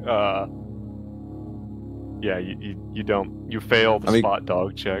check? Yeah, you don't. You fail the spot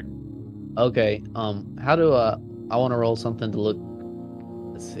dog check. Okay. How do I want to roll something to look?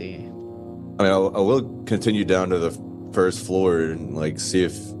 Let's see. I mean, I will continue down to the first floor and like see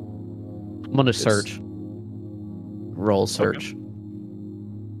if I'm gonna search. Roll search. Okay.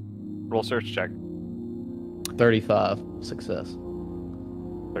 Roll search check. 35 success.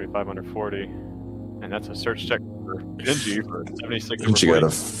 35 under 40, and that's a search check for Benji for 76. Benji got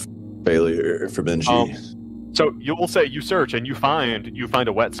a failure for Benji. So you will say you search and you find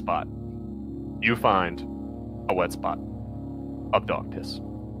a wet spot. You find a wet spot of dog piss.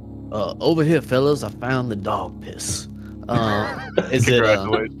 Over here, fellas, I found the dog piss. Is it?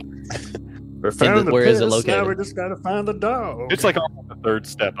 We found the where piss, is it located? now we just gotta find the dog. It's like on the third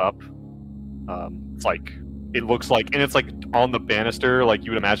step up. It's like it looks like, and it's like on the banister, like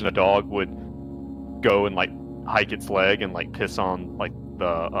you would imagine a dog would go and like hike its leg and like piss on like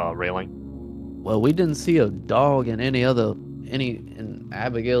the railing. Well, we didn't see a dog in in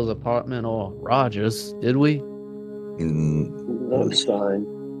Abigail's apartment or Roger's, did we? No sign.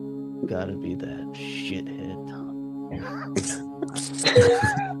 Gotta be that shithead.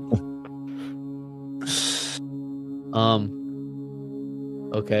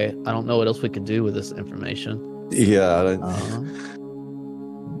 Okay, I don't know what else we could do with this information. Yeah.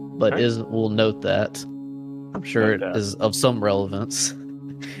 But we'll note that. I'm sure it is of some relevance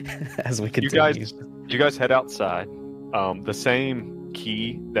as we continue. You guys head outside. The same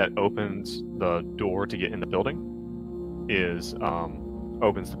key that opens the door to get in the building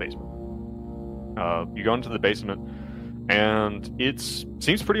opens the basement. You go into the basement, and it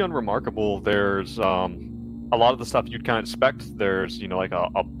seems pretty unremarkable. There's a lot of the stuff you'd kind of expect. There's like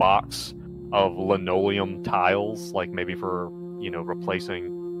a box of linoleum tiles, like maybe for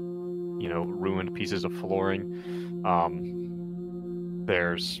replacing ruined pieces of flooring.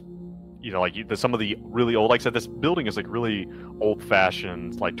 There's some of the really old, like I said, this building is like really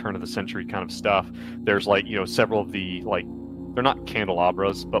old-fashioned, like turn of the century kind of stuff. There's several of the they're not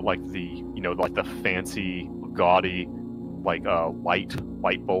candelabras, but like the the fancy gaudy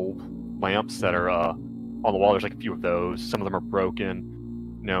light bulb lamps that are on the wall. There's like a few of those. Some of them are broken,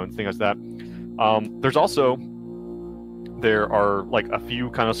 and things like that. There are like a few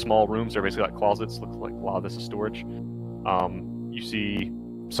kind of small rooms. They're basically like closets. Looks like a lot of this is storage. You see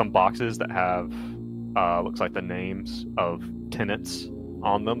some boxes that have looks like the names of tenants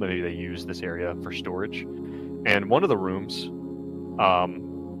on them. Maybe they use this area for storage. And one of the rooms,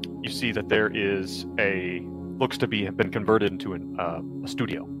 you see that there is looks to have been converted into a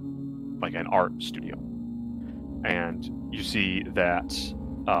studio, like an art studio. And you see that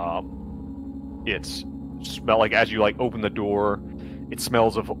it's smell like, as you open the door, it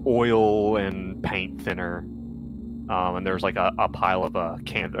smells of oil and paint thinner. And there's like a pile of or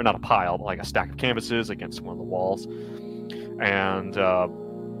not a pile, but like a stack of canvases against one of the walls. And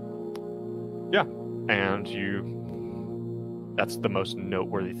that's the most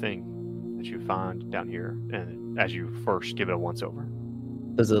noteworthy thing that you find down here, and as you first give it a once over.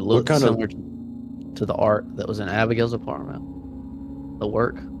 Does it look similar to the art that was in Abigail's apartment? The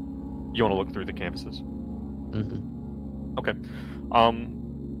work? You want to look through the canvases? Mm-hmm. Okay.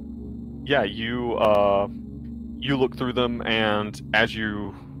 You look through them, and as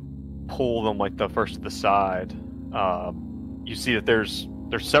you pull them like the first to the side, you see that there's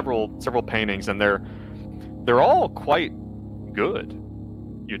several paintings, and they're all quite good.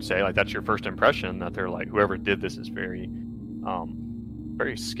 You'd say that's your first impression, that they're whoever did this is very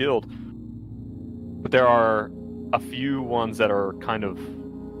very skilled. But there are a few ones that are kind of,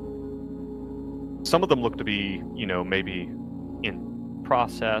 some of them look to be maybe in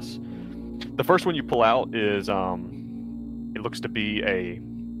process. The first one you pull out is it looks to be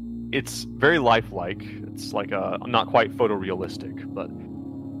it's very lifelike. It's like not quite photorealistic, but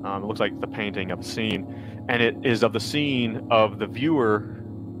it looks like the painting of a scene, and it is of the scene of the viewer,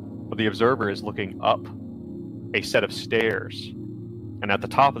 or the observer is looking up a set of stairs, and at the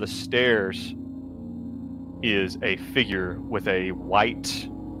top of the stairs is a figure with a white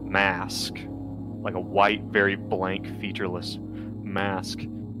mask, like a white, very blank, featureless mask.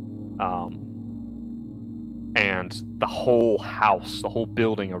 And the whole house, the whole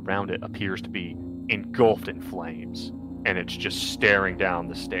building around it appears to be engulfed in flames, and it's just staring down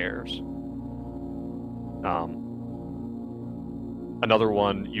the stairs. Another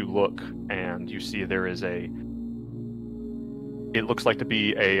one, you look and you see there is it looks like to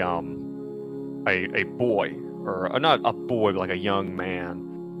be a boy, or not a boy, but like a young man,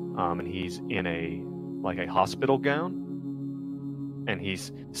 and he's in a hospital gown, and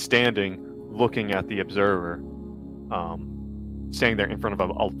he's standing looking at the observer, standing there in front of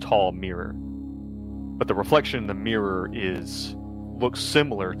a tall mirror. But the reflection in the mirror looks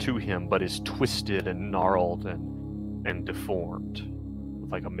similar to him, but is twisted and gnarled and deformed,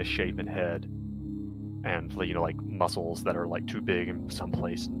 with like a misshapen head, and like muscles that are like too big in some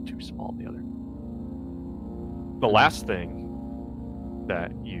place and too small in the other. The last thing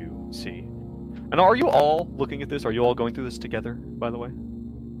that you see, and are you all looking at this? Are you all going through this together, by the way?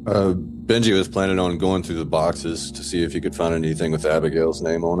 Benji was planning on going through the boxes to see if he could find anything with Abigail's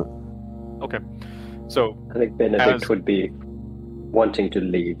name on it. Okay. So I think Benedict would be wanting to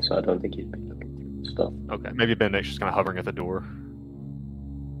leave, so I don't think he'd be looking through stuff. Okay, maybe Benedict's just kind of hovering at the door.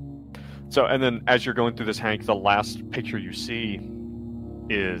 So, and then as you're going through this, Hank, the last picture you see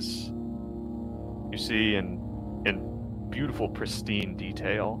in beautiful, pristine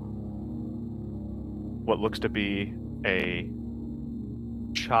detail what looks to be a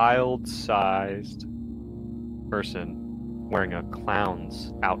child-sized person wearing a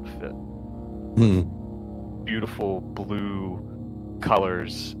clown's outfit. Beautiful blue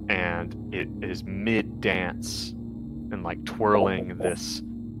colors, and it is mid-dance and like twirling this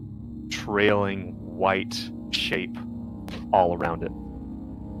trailing white shape all around it.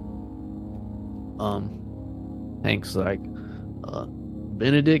 Hank's like,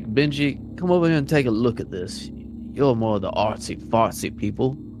 Benedict, Benji, come over here and take a look at this. You're more of the artsy-fartsy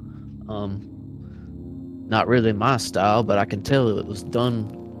people. Not really my style, but I can tell it was done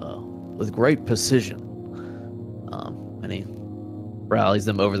with great precision. And he rallies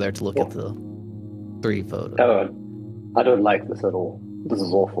them over there to look at the 3 photos. I don't like this at all. This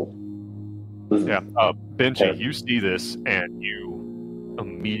is awful. Benji, you see this and you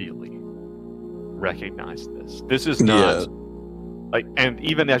immediately recognize this. This is not like, and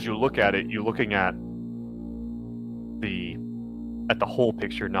even as you look at it, you're looking at the whole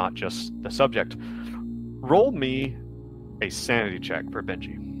picture, not just the subject. Roll me a sanity check for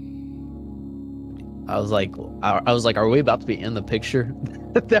Benji. I was like, are we about to be in the picture?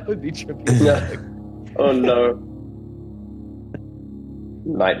 That would be trippy. Oh no.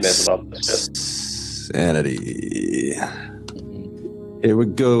 Nightmares about this. Sanity. Here we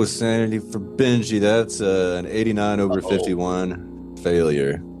go with sanity for Benji. That's an 89 over 51.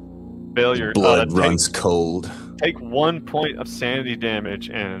 Failure. Blood runs cold. Take 1 point of sanity damage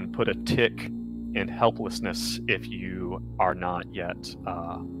and put a tick in helplessness if you are not yet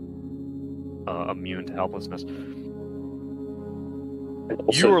immune to helplessness.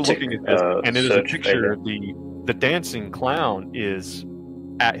 You are looking at this, and it is a picture. The dancing clown is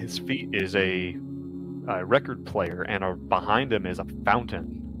at his feet is a record player, and behind him is a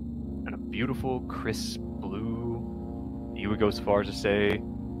fountain and a beautiful crisp blue. You would go so far as to say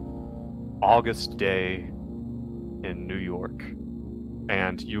August day in New York.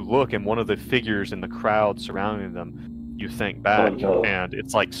 And you look, and one of the figures in the crowd surrounding them, you think back, and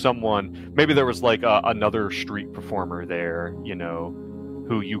it's like someone, maybe there was like another street performer there,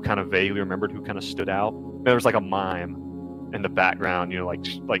 who you kind of vaguely remembered, who kind of stood out. There was like a mime in the background,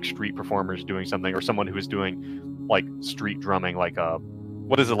 like street performers doing something, or someone who was doing like street drumming, like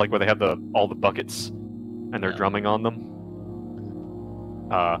what is it, like where they have all the buckets and they're drumming on them.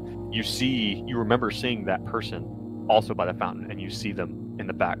 You remember seeing that person also by the fountain, and you see them in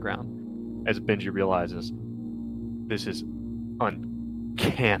the background as Benji realizes this is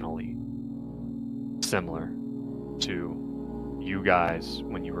uncannily similar to you guys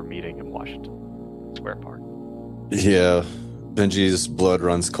when you were meeting in Washington Square Park. Yeah, Benji's blood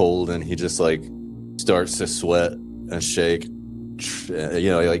runs cold, and he just like starts to sweat and shake.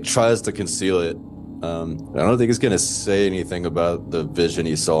 He like tries to conceal it. I don't think he's gonna say anything about the vision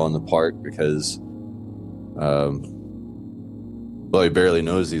he saw in the park because he barely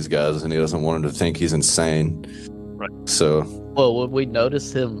knows these guys, and he doesn't want them to think he's insane. Right. So. Well, would we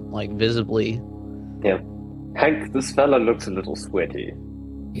notice him like visibly? Yeah. Hank, this fella looks a little sweaty.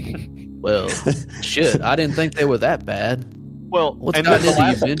 Well, shit, I didn't think they were that bad. Well, what's gotten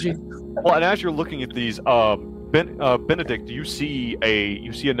into you, Benji? Well, and as you're looking at these, Benedict, you see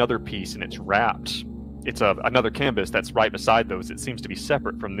another piece, and it's wrapped. It's another canvas that's right beside those. It seems to be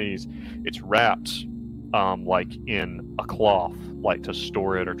separate from these. It's wrapped, like in a cloth, like to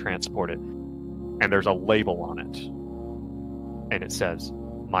store it or transport it. And there's a label on it, and it says,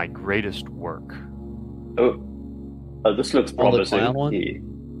 "My greatest work." Oh, this looks promising. On the clown one?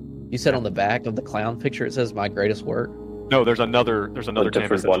 You said on the back of the clown picture it says "My greatest work." No, there's another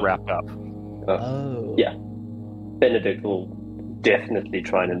canvas that's wrapped up. Oh. Yeah. Benedict will definitely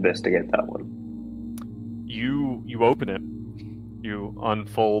try and investigate that one. You open it. You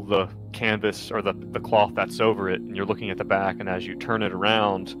unfold the canvas or the cloth that's over it, and you're looking at the back. And as you turn it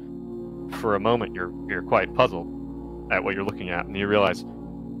around, for a moment, you're quite puzzled. at what you're looking at, and you realize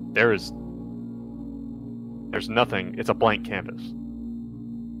there's nothing. It's a blank canvas.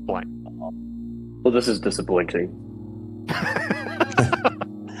 Blank. Well, this is disappointing.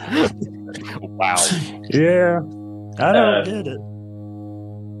 Wow. Yeah, I don't get it.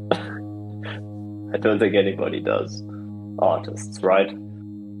 I don't think anybody does. Artists, right?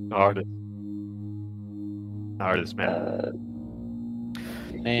 Artist, man.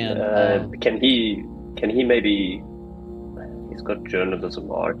 Can he maybe? He's got journalism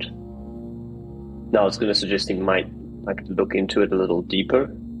art. Now I was going to suggest he might like look into it a little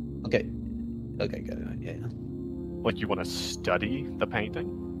deeper. Okay, good. Yeah. Like you want to study the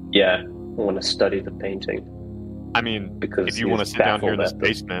painting? Yeah, I want to study the painting. I mean, because if you want to sit down here in this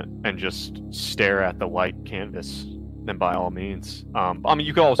basement and just stare at the white canvas, then by all means. I mean,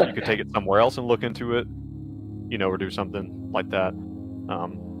 you could take it somewhere else and look into it, or do something like that.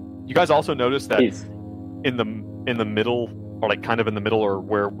 You guys also notice that in the middle, or like kind of in the middle, or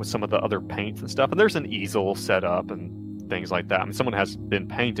where with some of the other paints and stuff, and there's an easel set up and things like that. I mean, someone has been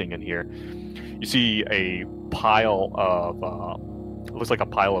painting in here. You see a pile of it looks like a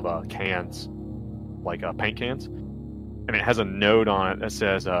pile of cans, like paint cans, and it has a note on it that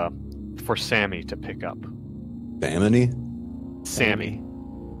says for Sammy to pick up. Sammy? Sammy.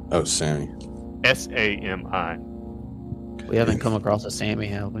 Oh, Sammy. Sami. We haven't come across a Sammy,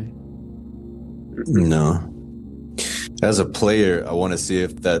 have we? No. As a player, I want to see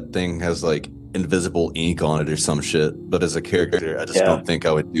if that thing has like invisible ink on it or some shit. But as a character, I just don't think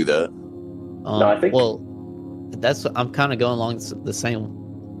I would do that. No, I think. Well, I'm kind of going along the same.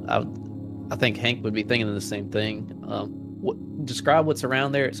 I think Hank would be thinking the same thing. Describe what's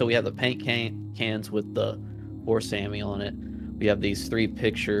around there. So we have the paint cans with the for Sammy on it. We have these 3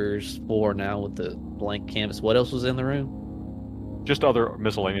 pictures, 4 now with the blank canvas. What else was in the room? Just other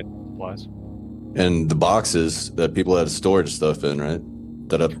miscellaneous supplies. And the boxes that people had storage stuff in, right?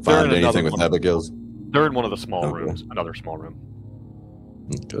 Did I find anything with Abigail's? They're in one of the small rooms. Another small room.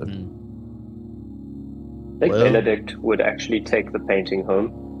 Good. I think Benedict would actually take the painting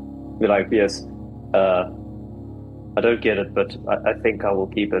home. Be like, yes, I don't get it, but I think I will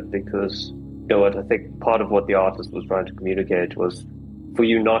keep it because, you know what, I think part of what the artist was trying to communicate was for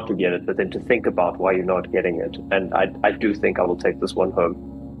you not to get it, but then to think about why you're not getting it. And I do think I will take this one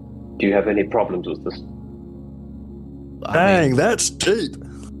home. Do you have any problems with this? Dang, that's deep.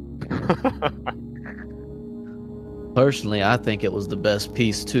 Personally, I think it was the best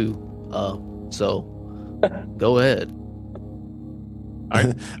piece too. So go ahead.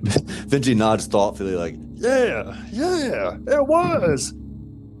 Vinci nods thoughtfully, like, Yeah, it was.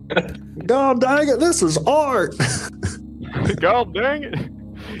 God dang it, this is art. God dang it.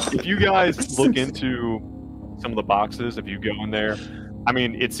 If you guys look into some of the boxes, if you go in there, I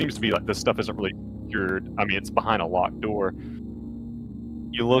mean, it seems to be like this stuff isn't really secured. I mean, it's behind a locked door.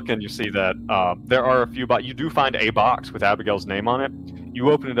 You look and you see that there are a few, but you do find a box with Abigail's name on it.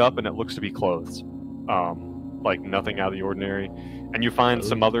 You open it up and it looks to be clothes, like nothing out of the ordinary. And you find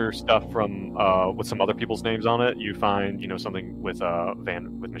some other stuff from with some other people's names on it. You find, something with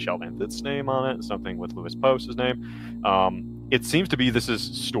Michelle Van Thitt's name on it, something with Louis Post's name. It seems to be this is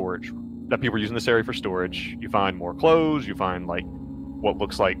storage, that people are using this area for storage. You find more clothes. You find like what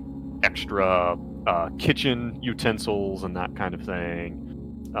looks like extra kitchen utensils and that kind of thing.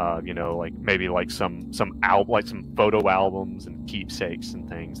 Like maybe like some photo albums and keepsakes and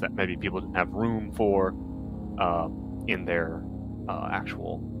things that maybe people didn't have room for in their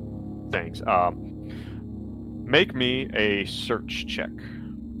actual things. Make me a search check.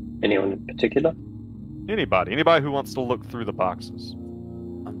 Anyone in particular? Anybody who wants to look through the boxes.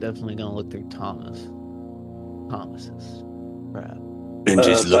 I'm definitely gonna look through Thomas's. Right.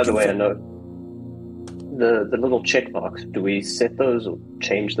 By the way, I know the little check box. Do we set those or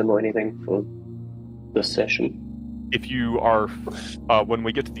change them or anything for this session? If you are, when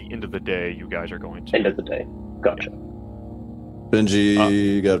we get to the end of the day, you guys are going to. End of the day. Gotcha.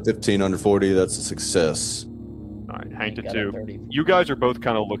 Benji got 15 under 40. That's a success. All right, Hank to 2. You guys are both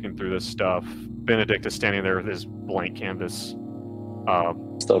kind of looking through this stuff. Benedict is standing there with his blank canvas.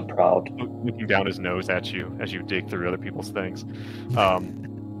 So proud. Looking down his nose at you as you dig through other people's things.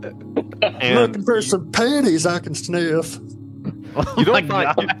 And Looking for some panties I can sniff. You don't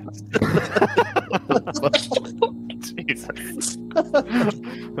find. Jesus.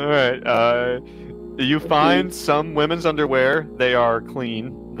 All right. You find some women's underwear. They are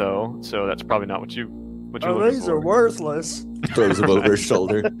clean, though, so that's probably not what you. Oh, these are worthless. Throws them over his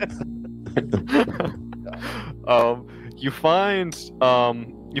shoulder. You find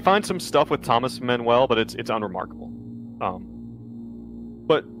some stuff with Thomas Manuel, but it's unremarkable.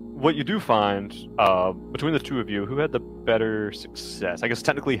 But what you do find between the two of you, who had the better success? I guess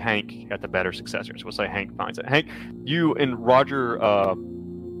technically Hank had the better success here, so we'll say Hank finds it. Hank, you and Roger.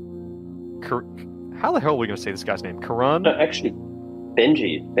 How the hell are we going to say this guy's name? Karun? No, actually,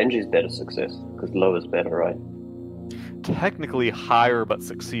 Benji's better success because low is better, right? Technically higher, but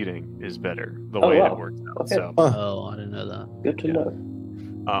succeeding is better. The way it works out. Okay. So, Oh, I didn't know that. Good to know.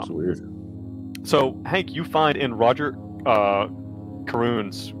 That's weird. So Hank, you find in Roger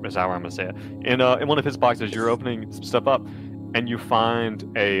Karun's, is how I'm going to say it, in one of his boxes, you're opening some stuff up, and you find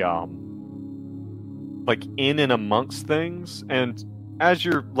a like in and amongst things, and as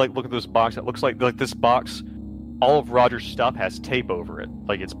you're like looking at this box, it looks like this box, all of Roger's stuff has tape over it,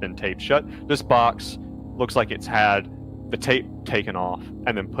 like it's been taped shut. This box looks like it's had the tape taken off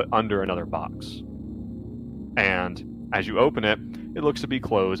and then put under another box. And as you open it, it looks to be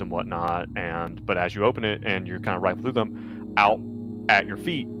closed and whatnot. But as you open it and you're kind of rifling through them, out at your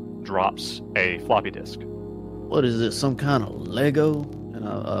feet drops a floppy disk. What is it? Some kind of Lego? And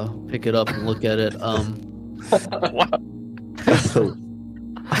I'll pick it up and look at it. What?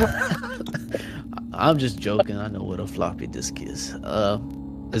 I'm just joking. I know what a floppy disk is.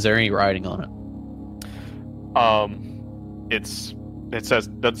 Is there any writing on it? It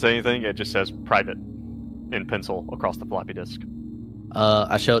doesn't say anything. It just says private in pencil across the floppy disk.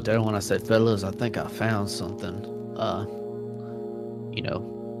 I show it to everyone. I said, fellas, I think I found something.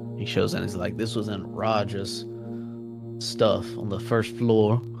 He shows and he's like, this was in Roger's stuff on the first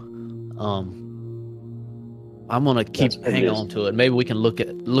floor. I'm gonna hang on to it. Maybe we can look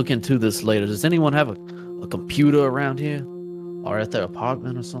into this later. Does anyone have a computer around here, or at their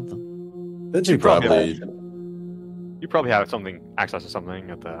apartment or something? Benji probably. You probably have access to something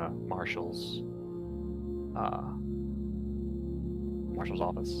at the marshal's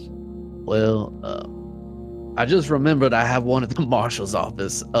office. Well, I just remembered I have one at the marshal's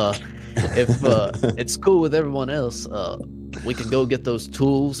office. If it's cool with everyone else, we can go get those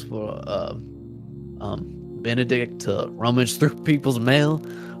tools for Benedict to rummage through people's mail,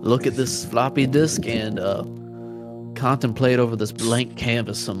 look at this floppy disk, and contemplate over this blank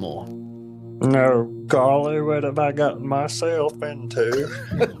canvas some more. No, golly, what have I gotten myself into?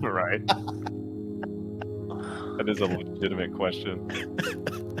 Right. That is a legitimate question.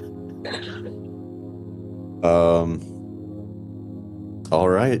 All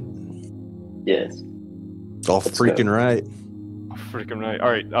right. Yes. All freaking right. Freaking right.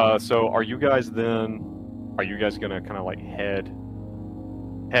 All right. So are you guys gonna kind of like head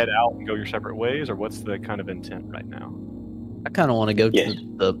out and go your separate ways, or what's the kind of intent right now? I kind of want to go to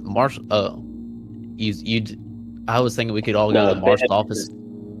the marshal. I was thinking we could all go to the marshal's office.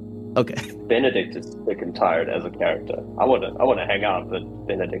 Okay. Benedict is sick and tired as a character. I want to hang out, but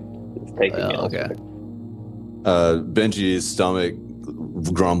Benedict is taking it. Okay. Benji's stomach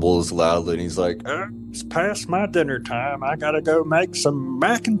grumbles loudly, and he's like, It's past my dinner time. I gotta go make some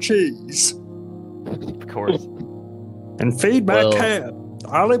mac and cheese Of course. and feed my cat,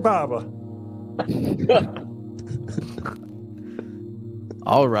 Alibaba.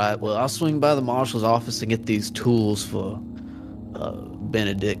 All right. Well, I'll swing by the marshal's office to get these tools for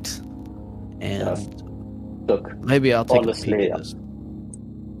Benedict, and Look, maybe I'll take honestly, a peek at this.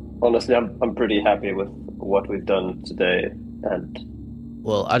 Honestly, I'm pretty happy with what we've done today, and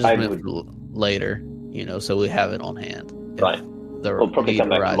Well, I just meant for later, so we have it on hand. Right. We'll probably come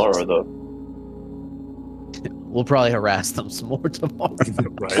back tomorrow, though. We'll probably harass them some more tomorrow.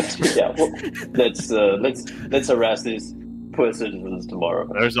 Right. Yeah. Well, let's harass these poor citizens tomorrow.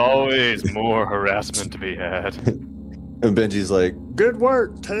 There's always more harassment to be had. and Benji's like, Good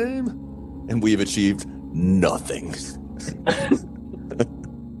work, team. and we've achieved nothing. I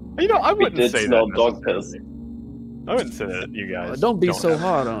We wouldn't did say smell that. dog piss. I wouldn't say that you guys. Don't be so have-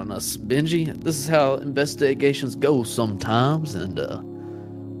 hard on us, Benji. This is how investigations go sometimes, and No.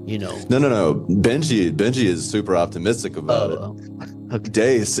 Benji is super optimistic about it. Okay.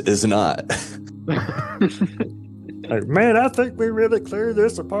 Dace is not. Like, man, I think we really cleared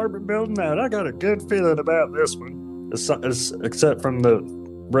this apartment building out. I got a good feeling about this one. Except from the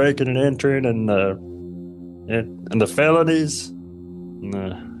breaking and entering and the felonies. All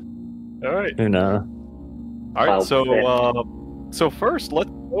right. You All right. Wow. So first, let's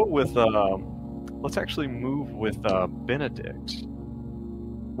go with. Let's actually move with Benedict.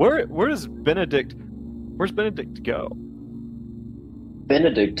 Where does Benedict? Where's Benedict go?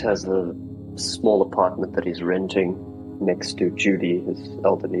 Benedict has a small apartment that he's renting next to Judy, his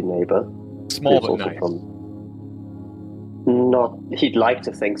elderly neighbor. Small who's but also nice. Not. He'd like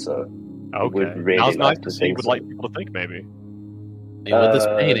to think so. Okay. would really Now's like nice to to see. think Would so. like people to think maybe. With this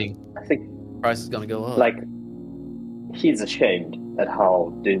painting, I think, price is gonna go up. like, he's ashamed at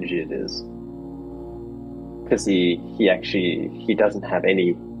how dingy it is. Because he doesn't have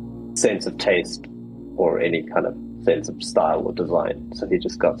any sense of taste or any kind of sense of style or design. So he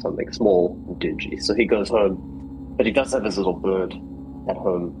just got something small and dingy. So he goes home, but he does have his little bird at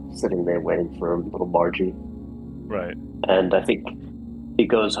home sitting there waiting for him, little Margie. Right. And I think he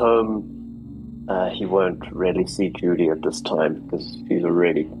goes home. He won't really see Judy at this time because she's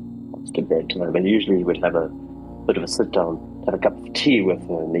already past her bedtime. And usually he would have a bit of a sit down, have a cup of tea with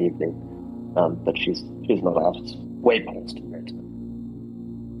her in the evening. But she's not out. It's way past her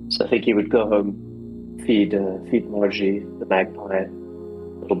bedtime. So I think he would go home, feed Margie, the magpie, a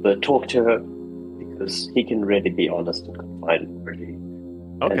little bit, talk to her, because he can really be honest and confide in Margie.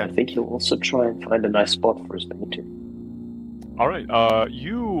 Okay. And I think he'll also try and find a nice spot for his painting. All right.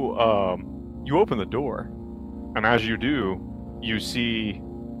 You open the door, and as you do, you see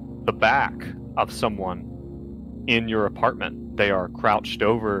the back of someone in your apartment. They are crouched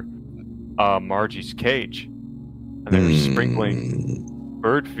over Margie's cage, and they're sprinkling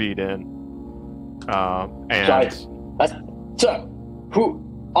bird feed in. And Sir,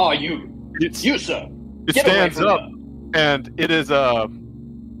 who are you? You, sir. It Get away stands from up, her. and it is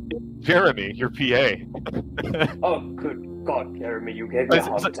Jeremy, your PA. Oh, good God, Jeremy, you gave me a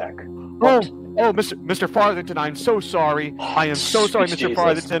heart attack. Mr. Farthington, I'm so sorry. I am so sorry, Mr. Jesus.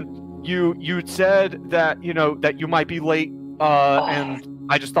 Farthington. You said that that you might be late, and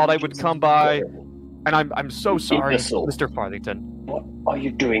I just thought I would come by, and I'm so sorry, Imbecile. Mr. Farthington. What are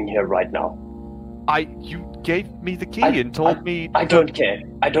you doing here right now? You gave me the key and told me. I don't care.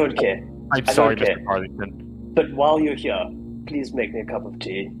 I'm sorry, don't care. Mr. Farthington. But while you're here, please make me a cup of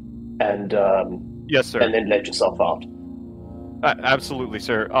tea, and Yes, sir. and then let yourself out. Absolutely,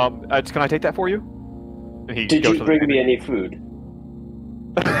 sir. Can I take that for you? And he Did goes you to the bring me any food?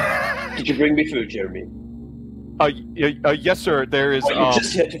 Did you bring me food, Jeremy? Yes, sir. There is. Are you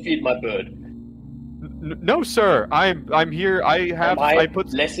just here to feed my bird? No, sir. I'm here. Am I I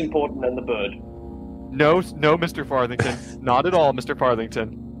put less important than the bird? no, Mr. Farthington. Not at all, Mr.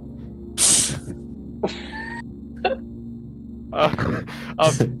 Farthington.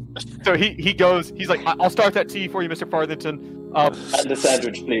 So he goes. He's like, I'll start that tea for you, Mr. Farthington. And the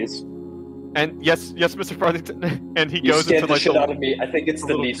sandwich, please. And yes, Mr. Farthington. And he You goes scared into the like shit out of me. I think it's the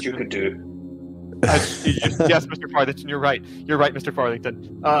little least you could do. Yes, Mr. Farthington, you're right. You're right, Mr.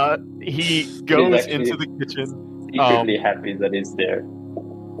 Farthington. He goes actually into the kitchen. Secretly happy that he's there.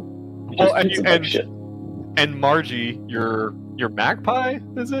 He Oh, just and eats you- a bunch and- of shit. And Margie, your magpie,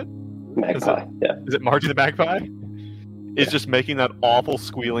 is it? Magpie, yeah. Is it Margie the magpie? Is just making that awful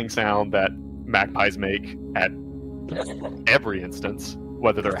squealing sound that magpies make at every instance,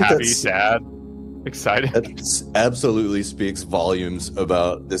 whether they're happy, That's- sad, excited. That absolutely speaks volumes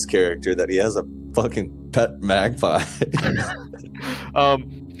about this character that he has a fucking pet magpie.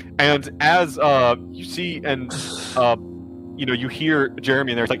 And as you see, and you hear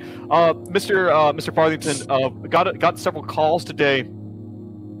Jeremy, and there's like, Mr. Farthington, got several calls today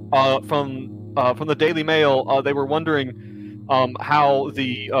from the Daily Mail. They were wondering how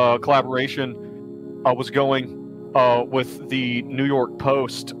the collaboration was going with the New York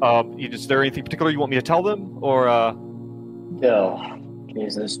Post. Is there anything particular you want me to tell them, or? Oh,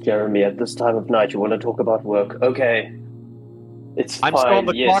 Jesus, Jeremy, at this time of night, you want to talk about work? Okay. It's I'm fine, still on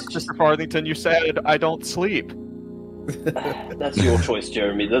the yes. clock, Mr. Farthington. You said I don't sleep. That's your choice,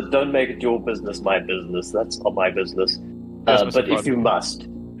 Jeremy. Don't make it your business, my business. That's not my business. Yes, Mr. But if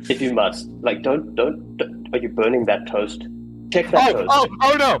you must, like, don't. Are you burning that toast? Check that toast.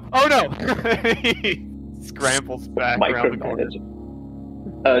 Oh no! He scrambles back around the corner. Just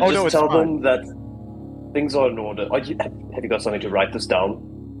no, it's tell fine. them that things are in order. Have you got something to write this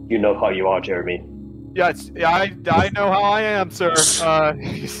down? You know how you are, Jeremy. Yes, I know how I am, sir.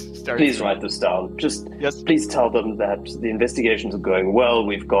 He starts- Please write this down. Just Yes. please tell them that the investigations are going well.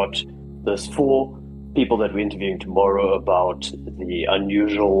 There's 4 people that we're interviewing tomorrow about the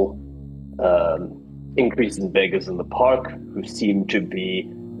unusual increase in beggars in the park who seem to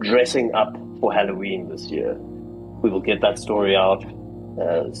be dressing up for Halloween this year. We will get that story out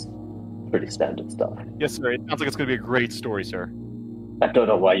as pretty standard stuff. Yes, sir. It sounds like it's going to be a great story, sir. I don't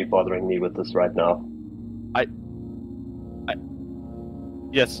know why you're bothering me with this right now.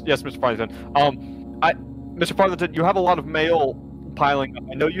 Yes, Mr. Farthington. Mr. Farthington, you have a lot of mail piling up.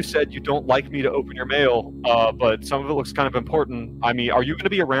 I know you said you don't like me to open your mail, but some of it looks kind of important. I mean, are you going to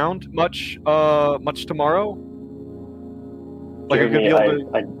be around much tomorrow? Like, are you going Jeremy,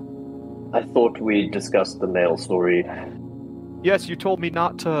 to be able to... I thought we discussed the mail story. Yes, you told me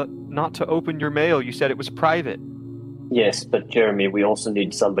not to open your mail. You said it was private. Yes, but Jeremy, we also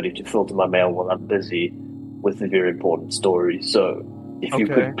need somebody to filter my mail while I'm busy. with the very important story. So if you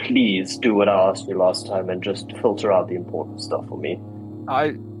could please do what I asked you last time and just filter out the important stuff for me.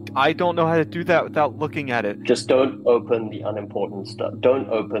 I don't know how to do that without looking at it. Just don't open the unimportant stuff. Don't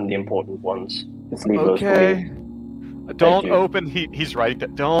open the important ones. Just leave those for me. Don't open. He's right.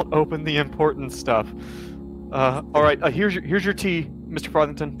 Don't open the important stuff. All right. Here's your tea, Mr.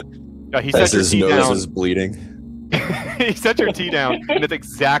 Farthington. He set your tea down. His nose is bleeding. He set your tea down, and it's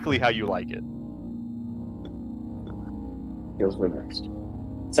exactly how you like it. Feels relaxed.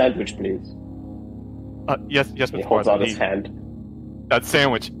 Sandwich, please. Yes, Mr. He holds out his Farthington. hand. That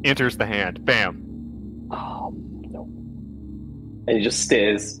sandwich enters the hand. Bam. Oh, no. And he just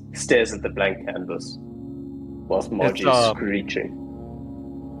stares at the blank canvas whilst Margie is screeching.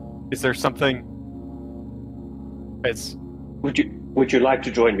 Is there something? Would you like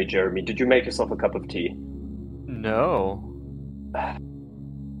to join me, Jeremy? Did you make yourself a cup of tea? No.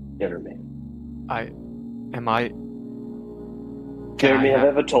 Jeremy. Jeremy, have I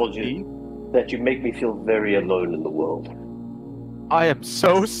ever told you that you make me feel very alone in the world? I am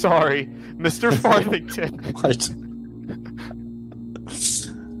so sorry, Mr. Farthington. What?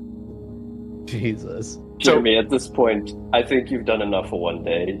 Jesus. Jeremy, at this point, I think you've done enough for one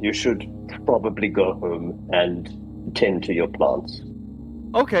day. You should probably go home and tend to your plants.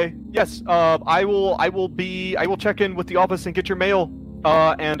 Okay. Yes. I will check in with the office and get your mail.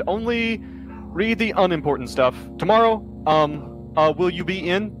 And only read the unimportant stuff tomorrow. Will you be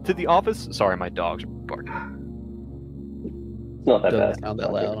in to the office? Sorry, my dogs are barking. It's not that Doesn't bad. sound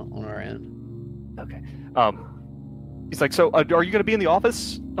that loud on our end. Okay. He's like, so are you going to be in the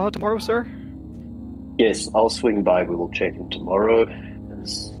office tomorrow, sir? Yes, I'll swing by. We will check in tomorrow.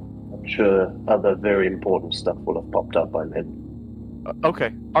 As I'm sure other very important stuff will have popped up by then.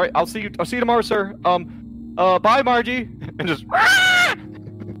 Okay. All right. I'll see you tomorrow, sir. Bye, Margie. And just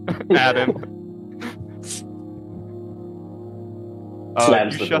at him.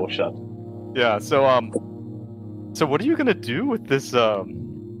 Slams the door shut. Yeah. So what are you gonna do with this? That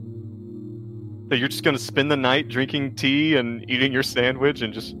you're just gonna spend the night drinking tea and eating your sandwich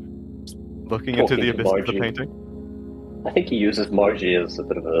and just looking into the abyss of the painting? I think he uses Margie as a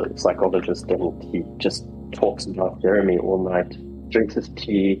bit of a psychologist, and he just talks about Jeremy all night. Drinks his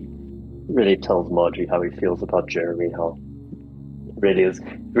tea, really tells Margie how he feels about Jeremy, how really is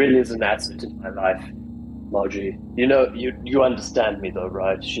an asset in my life. Margie, you understand me though,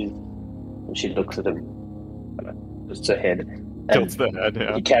 right? And she looks at him, just her head, Tilts the head.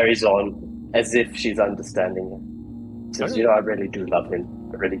 Yeah. He carries on as if she's understanding him. Says, I really do love him.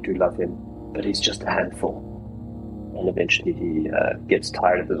 But he's just a handful. And eventually he gets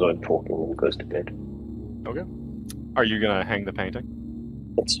tired of his own talking and goes to bed. Okay. Are you gonna hang the painting?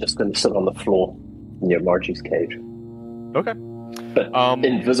 It's just going to sit on the floor near Margie's cage. Okay. But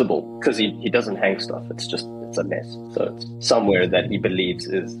invisible, because he doesn't hang stuff. It's a mess. So it's somewhere that he believes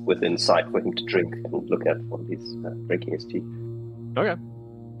is within sight for him to drink and look at while he's drinking his tea. Okay.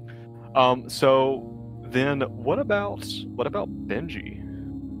 So then what about Benji?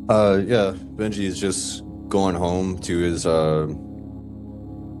 Yeah, Benji is just going home to his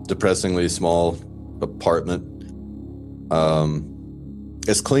depressingly small apartment.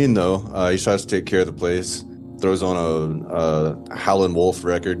 It's clean though. He tries to take care of the place. Throws on a Howlin' Wolf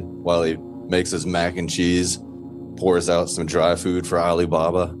record while he makes his mac and cheese. Pours out some dry food for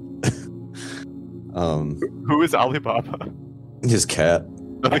Alibaba. Who is Alibaba? His cat.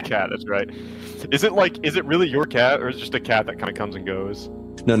 Oh, the cat. That's right. Is it really your cat, or is it just a cat that kind of comes and goes?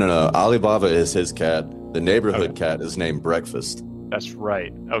 No. Alibaba is his cat. The neighborhood cat is named Breakfast. That's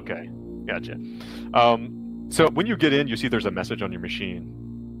right. Okay, gotcha. So when you get in, you see there's a message on your machine.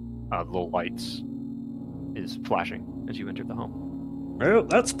 Little lights is flashing as you enter the home. Well,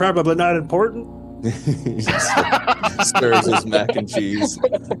 that's probably not important. He stirs his mac and cheese.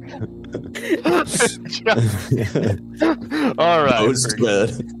 All right. Goes to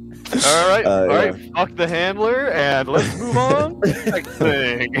bed. All right. All right. Yeah. Fuck the handler, and let's move on. Next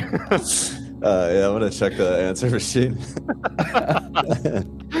thing. Yeah, I'm gonna check the answer machine.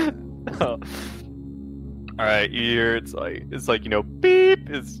 All right, here it's like beep.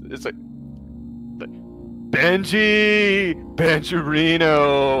 It's like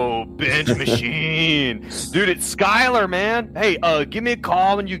Benjerino, Bench Machine, dude. It's Skylar, man. Hey, give me a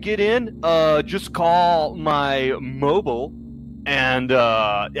call when you get in. Just call my mobile, and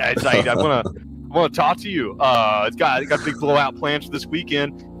yeah, it's like I wanna talk to you. It's got big blowout plans for this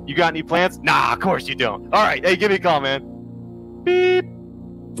weekend. You got any plans? Nah, of course you don't. All right, hey, give me a call, man. Beep.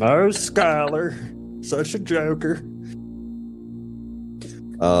 Oh, Skylar. Such a joker.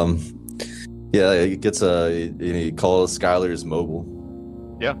 Yeah, he calls Skylar's mobile.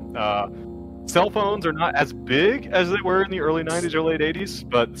 Yeah. cell phones are not as big as they were in the early 90s or late 80s,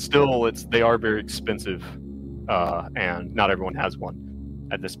 but still they are very expensive, and not everyone has one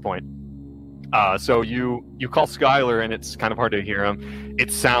at this point. So you call Skylar, and it's kind of hard to hear him.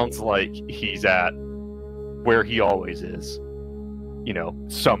 It sounds like he's at where he always is. You know,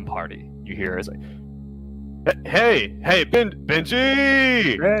 some party. You hear it's like, hey,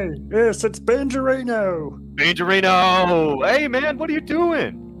 Benji! Hey, yes, it's Benjerino. Benjerino! Hey, man, what are you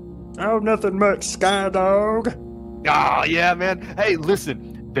doing? Oh, nothing much, Sky Dog. Oh, yeah, man. Hey,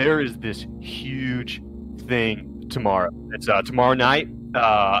 listen, there is this huge thing tomorrow. It's tomorrow night,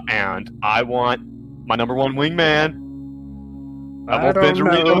 and I want my number one wingman. I want don't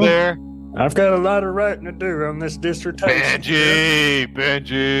Benjerino know. there. I've got a lot of writing to do on this dissertation.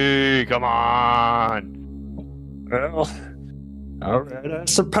 Benji, come on. Well, all right, I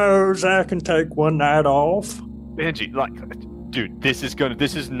suppose I can take one night off. Benji, like, dude, this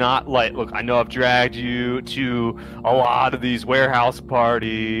is not like, look, I know I've dragged you to a lot of these warehouse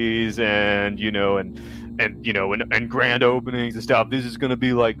parties and grand openings and stuff. This is gonna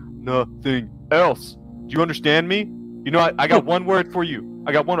be like nothing else. Do you understand me? You know, I got one word for you.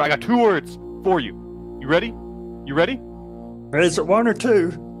 I got 2 words for you. You ready? You ready? Is it 1 or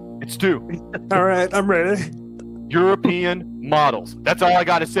 2? It's 2. All right, I'm ready. European models. That's all I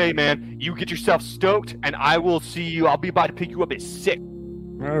gotta say, man. You get yourself stoked, and I will see you. I'll be by to pick you up at 6.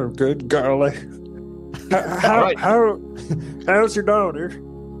 Oh, good golly. How's your daughter?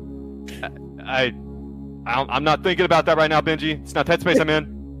 I'm not thinking about that right now, Benji. It's not headspace I'm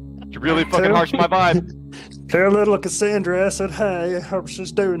in. You're really fucking harsh on my vibe. Tell little Cassandra I said hey. I hope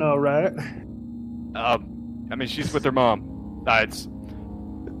she's doing all right. I mean, she's with her mom.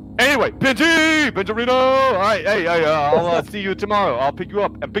 Anyway, Benjerino. All right, hey, I'll see you tomorrow. I'll pick you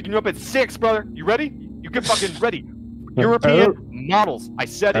up. I'm picking you up at 6, brother. You ready? You get fucking ready. European models. I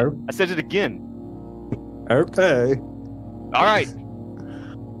said it. I said it again. Okay. All right.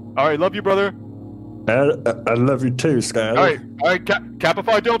 Love you, brother. I love you too, Skylar. All right,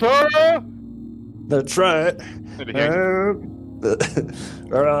 Capify Delta. That's right. Maybe Hank.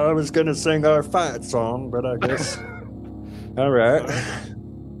 Well, I was gonna sing our fight song, but I guess. All right.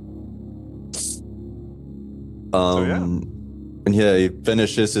 Yeah. And yeah, he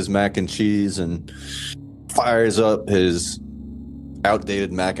finishes his mac and cheese and fires up his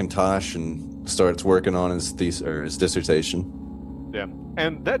outdated Macintosh and starts working on his thesis or his dissertation. Yeah,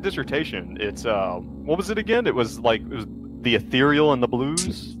 and that dissertation, it's what was it again? It was the ethereal and the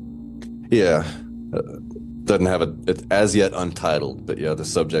blues. Yeah, doesn't have it's as yet untitled, but yeah, the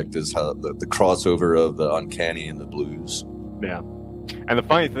subject is how the crossover of the uncanny and the blues. Yeah, and the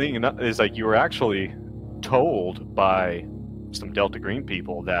funny thing is, like, you were actually told by some Delta Green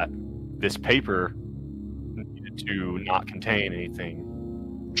people that this paper needed to not contain anything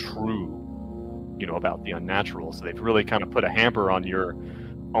true, about the unnatural. So they've really kind of put a hamper on your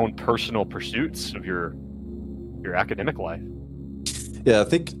own personal pursuits of your academic life. Yeah, I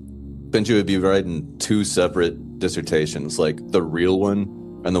think Benji would be writing 2 separate dissertations, like the real one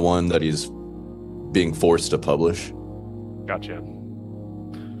and the one that he's being forced to publish. Gotcha.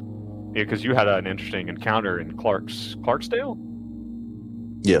 Yeah, because you had an interesting encounter in Clarksdale?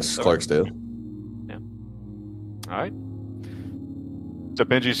 Yes, Clarksdale. Yeah. All right. So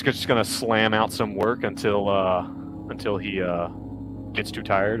Benji's just gonna slam out some work until he gets too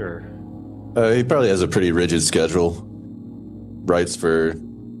tired, or He probably has a pretty rigid schedule. Writes for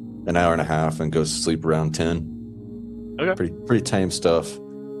an hour and a half and goes to sleep around 10. Okay. Pretty tame stuff.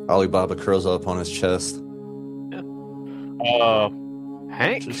 Alibaba curls up on his chest. Yeah.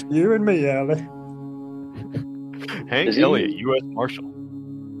 Hank? Just you and me, Allie. Hank Elliott, U.S. Marshal.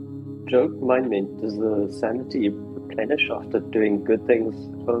 Joe, remind me, does the sanity replenish after doing good things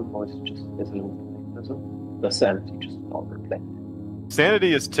at home, or is it just as an mechanism? The sanity just not replenish.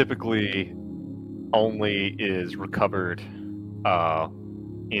 Sanity is typically only is recovered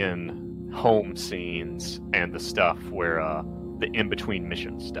in home scenes and the stuff where the in-between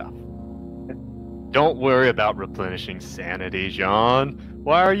mission stuff. Don't worry about replenishing sanity, John.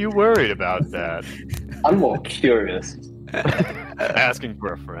 Why are you worried about that? I'm more curious. Asking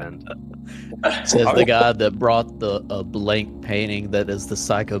for a friend. Says the guy that brought the blank painting that is the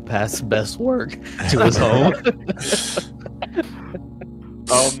psychopath's best work to his home.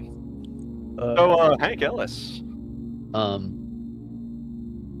 Hank Ellis.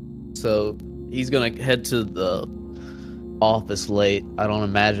 So he's gonna head to the office late. I don't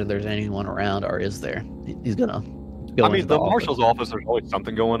imagine there's anyone around, or is there? He's gonna go. I mean, into the office. marshal's office, there's always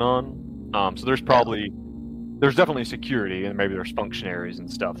something going on. So there's definitely security, and maybe there's functionaries and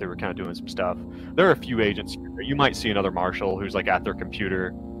stuff. They were kind of doing some stuff. There are a few agents here. You might see another marshal who's like at their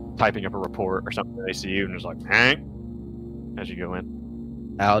computer, typing up a report or something. They see you and just like, Hank, as you go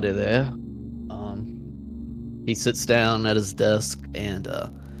in. Howdy there. He sits down at his desk and,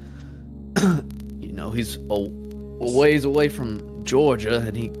 he's a ways away from Georgia,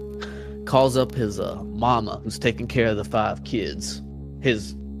 and he calls up his mama, who's taking care of the 5 kids.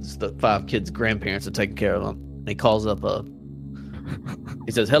 The 5 kids' grandparents are taking care of them. And he calls up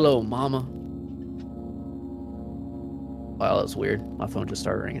he says, "Hello, mama." Wow, that's weird. My phone just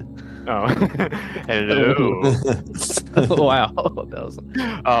started ringing. Oh, hello. Wow, that was.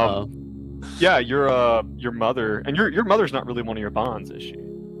 Yeah, your mother, and your mother's not really one of your bonds, is she?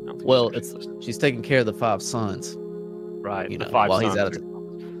 Well, she's taking care of the 5 sons. Right, the 5 while sons. he's out of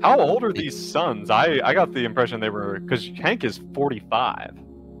How old are these sons? I got the impression they were, because Hank is 45.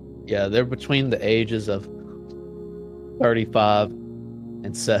 Yeah, they're between the ages of 35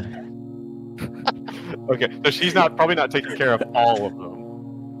 and 7. Okay, so she's probably not taking care of all of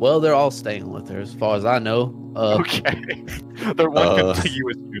them. Well, they're all staying with her, as far as I know. Okay, they're one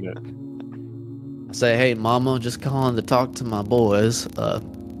contiguous unit. I say, "Hey, mama, just calling to talk to my boys.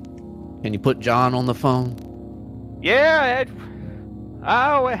 Can you put John on the phone?" Yeah,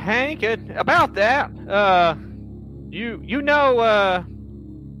 Hank, about that. You know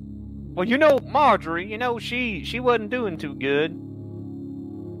Marjorie. She wasn't doing too good.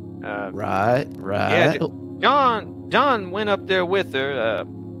 Right. Yeah, John went up there with her.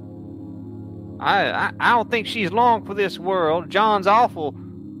 I don't think she's long for this world. John's awful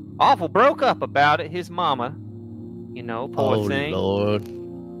broke up about it. His mama, poor thing. Lord.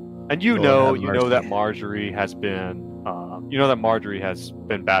 And you know that Marjorie has been,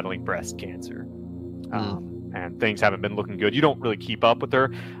 battling breast cancer, and things haven't been looking good. You don't really keep up with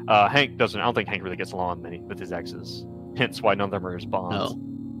her. Hank doesn't. I don't think Hank really gets along many with his exes. Hence why none of them are his bonds. No.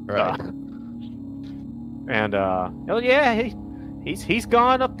 Right. He's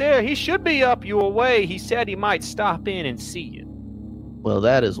gone up there. He should be up your way. He said he might stop in and see you. Well,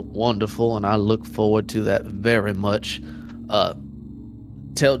 that is wonderful, and I look forward to that very much.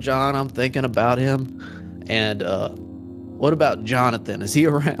 Tell John I'm thinking about him. And what about Jonathan? Is he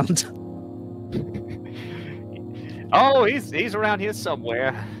around? Oh, he's around here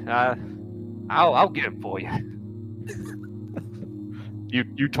somewhere. I'll get him for you.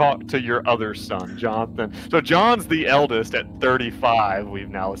 You talk to your other son, Jonathan. So John's the eldest at 35. We've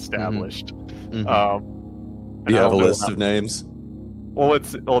now established. Mm-hmm. Do you have a list of names? Well,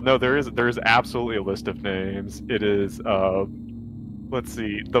 no. There is absolutely a list of names. It is. Let's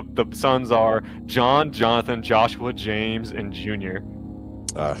see. The sons are John, Jonathan, Joshua, James, and Junior.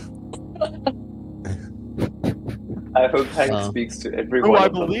 I hope Hank speaks to everyone. Who I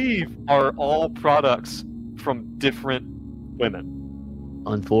believe are all products from different women.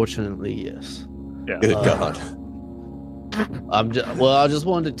 Unfortunately, yes. Yeah. Good God. I just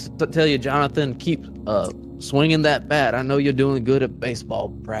wanted to tell you, Jonathan, keep swinging that bat. I know you're doing good at baseball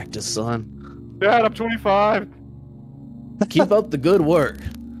practice, son. Dad, I'm 25. Keep up the good work.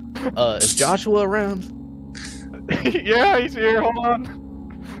 Is Joshua around? Yeah, he's here. Hold on.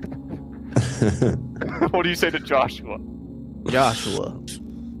 What do you say to Joshua? Joshua,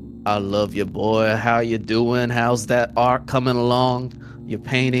 I love you, boy. How you doing? How's that art coming along? Your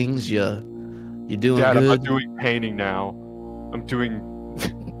paintings, you doing Dad, good? I'm not doing painting now. I'm doing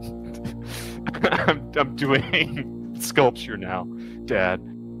I'm doing sculpture now, Dad.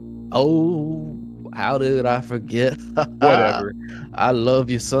 Oh, how did I forget? Whatever. I love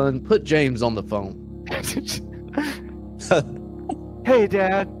you, son. Put James on the phone. Hey,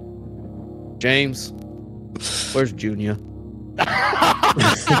 Dad. James, where's Junior?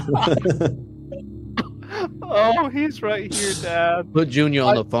 Oh, he's right here, Dad. Put Junior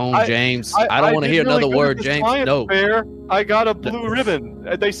on the phone, James. I don't want to hear another word, James. No. Fair. I got a blue ribbon.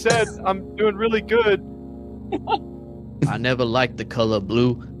 They said I'm doing really good. I never liked the color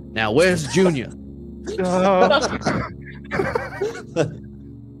blue. Now, where's Junior? Okay.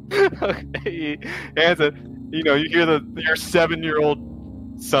 And you hear your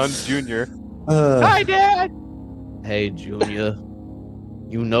 7-year-old son, Junior. Hi, Dad. Hey, Junior.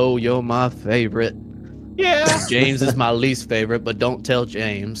 You know you're my favorite. Yeah. James is my least favorite, but don't tell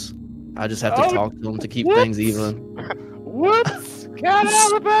James. I just have to talk to him to keep things even. Whoops! Cat out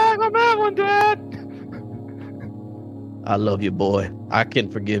of the bag on that one, Dad. I love you, boy. I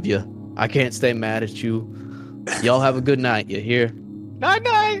can forgive you. I can't stay mad at you. Y'all have a good night. You hear?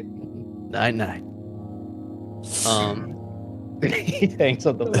 Night-night. Night-night. He hangs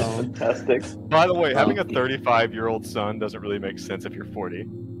up the phone. Fantastic. By the way, having a 35-year-old son doesn't really make sense if you're 40.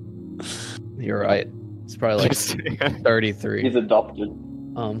 You're right. It's probably like 33. He's adopted.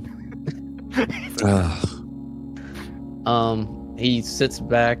 he sits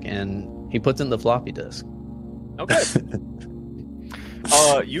back and he puts in the floppy disk. Okay.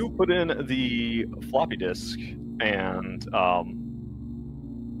 You put in the floppy disk, and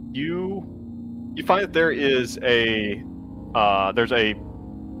you find that there is there's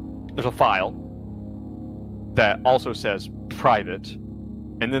a file that also says private,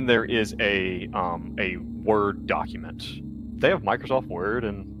 and then there is a Word document. They have Microsoft Word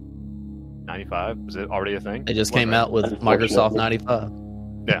in 95. Is it already a thing? It just came out with Microsoft 95.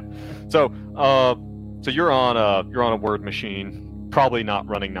 Yeah. So you're on a Word machine, probably not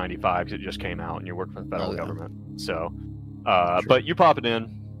running 95 because it just came out and you're working for the federal government. So, but you pop it in,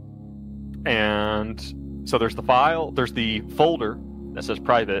 and so there's the file, there's the folder that says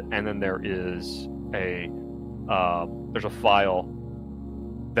private, and then there is there's a file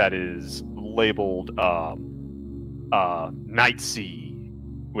that is labeled Nightsea,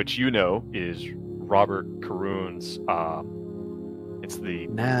 which you know is Robert Caroon's.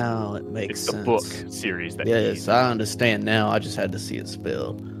 Now it makes sense. It's the book series that. Yes, I understand now. I just had to see it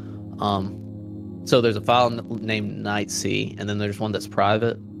spelled. So there's a file named Nightsea, and then there's one that's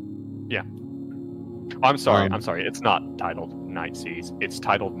private. Yeah. I'm sorry. It's not titled Nightseas. It's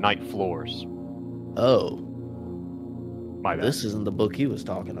titled Night Floors. Oh. My bad. This isn't the book he was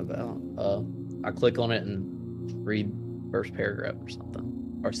talking about. I click on it and read first paragraph or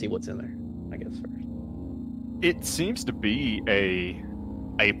something, or see what's in there, I guess, first. It seems to be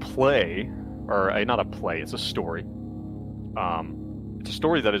a play, or not a play. It's a story. It's a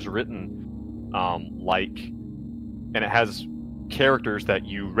story that is written and it has characters that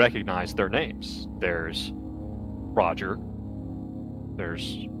you recognize their names. There's Roger.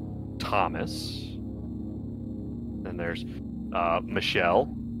 There's Thomas. And there's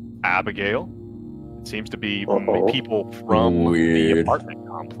Michelle, Abigail. It seems to be people from the apartment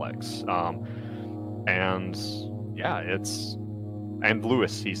complex. And yeah, and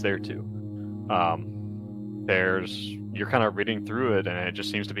Lewis, he's there too. You're kind of reading through it, and it just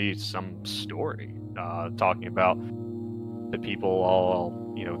seems to be some story talking about the people all,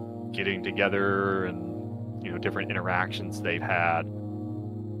 getting together and, different interactions they've had.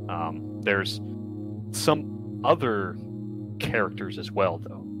 There's some other characters as well,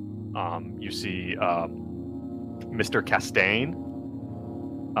 though. You see Mr. Castaigne,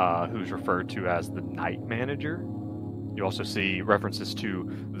 who's referred to as the night manager. You also see references to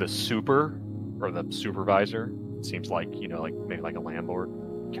the super, or the supervisor. It seems like, maybe like a landlord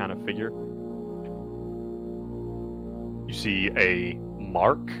kind of figure. You see a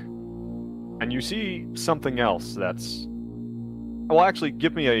Mark, and you see something else that's... Well, actually,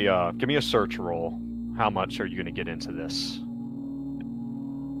 give me a search roll. How much are you going to get into this?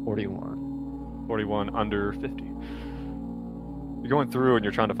 41. 41 under 50. You're going through and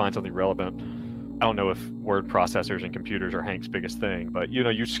you're trying to find something relevant. I don't know if word processors and computers are Hank's biggest thing, but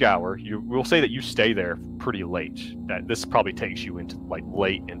you scour. We'll say that you stay there pretty late. That this probably takes you into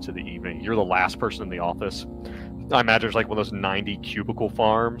late into the evening. You're the last person in the office. I imagine it's like one of those 90 cubicle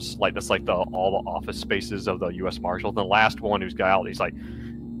farms, that's like all the office spaces of the U.S. Marshals. And the last one who's got out, he's like,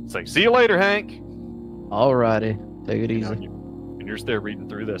 "See you later, Hank." Alrighty, take it easy. And you're just there reading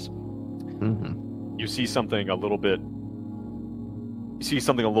through this. Mm-hmm. You see something a little bit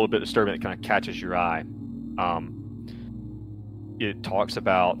disturbing that kind of catches your eye. It talks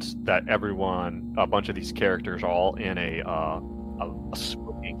about that a bunch of these characters are all in a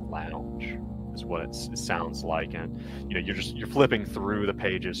smoking lounge, is what it sounds like. And you're flipping through the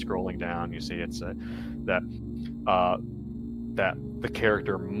pages, scrolling down. You see it's that the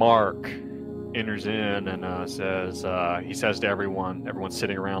character Mark enters in and says to everyone's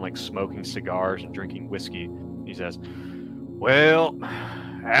sitting around smoking cigars and drinking whiskey. He says, "Well,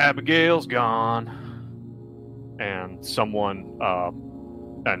 Abigail's gone." And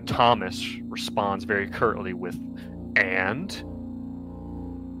and Thomas responds very curtly with, And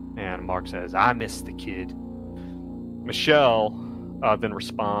Mark says, "I miss the kid." Michelle then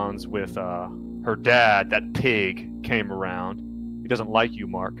responds with, her dad, that pig, came around. He doesn't like you,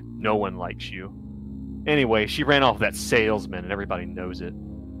 Mark. No one likes you. Anyway, she ran off with that salesman, and everybody knows it.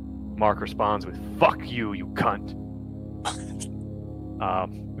 Mark responds with, "Fuck you, you cunt."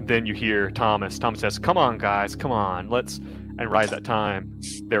 Then you hear Thomas. Thomas says, "Come on, guys, come on, let's..." And right at that time,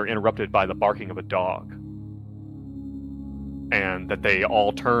 they're interrupted by the barking of a dog. And that they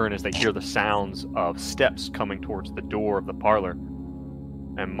all turn as they hear the sounds of steps coming towards the door of the parlor.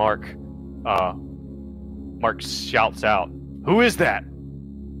 And Mark shouts out, "Who is that?"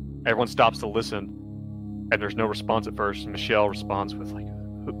 Everyone stops to listen, and there's no response at first. And Michelle responds with,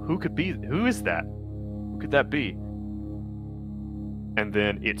 who could be? Who is that? Who could that be? And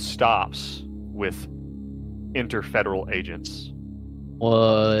then it stops with "Enter federal agents."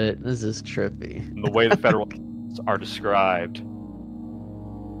 What? This is trippy. And the way the federal are described,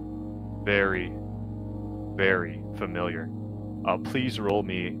 very, very familiar. Please roll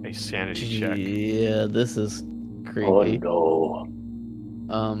me a sanity check. Yeah, this is Oh creepy. no.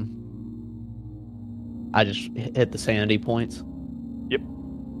 I just hit the sanity points. Yep.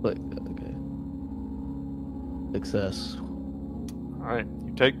 Click. Okay. Success. All right,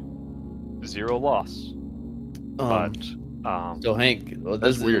 you take 0 loss. But So Hank, well,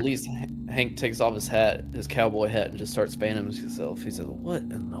 that's this is weird. at least Hank takes off his hat, his cowboy hat, and just starts fanning himself. He says, "What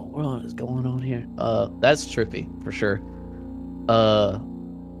in the world is going on here?" That's trippy for sure.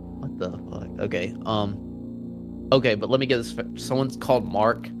 What the fuck? Okay. Okay, but let me get this. Someone's called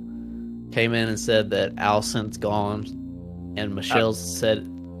Mark came in and said that Allison's gone, and Michelle said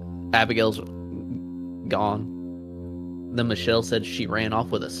Abigail's gone. Then Michelle said she ran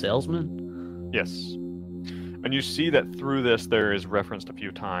off with a salesman. yes. And you see that through this, there is referenced a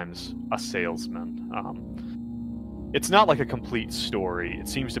few times a salesman. It's not like a complete story. It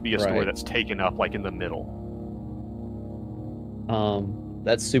seems to be a story Right. that's taken up like in the middle.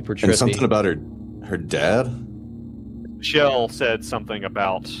 That's super trippy. And something about her dad. Michelle said something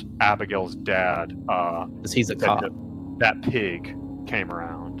about Abigail's dad. 'Cause he's a that cop, that pig came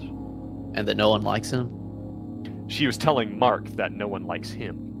around. and that no one likes him. She was telling Mark that no one likes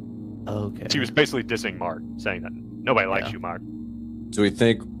him. Okay. She was basically dissing Mark, saying that nobody likes Yeah. you, Mark. Do we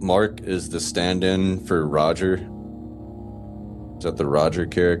think Mark is the stand-in for Roger? Is that the Roger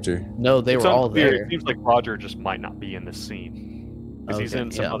character? No, they It's were all unclear. there. It seems like Roger just might not be in this scene. Because he's Okay,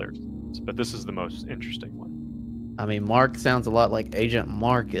 in some yeah. others. But this is the most interesting one. I mean, Mark sounds a lot like Agent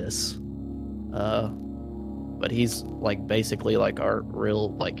Marcus, but he's like basically like our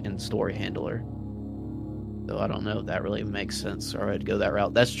real like in-story handler. So I don't know if that really makes sense, or I'd go that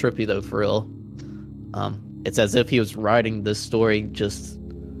route. That's trippy though, for real. It's as if he was writing this story just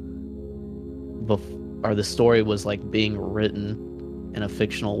or the story was like being written in a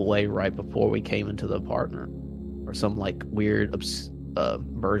fictional way right before we came into the apartment, or some like weird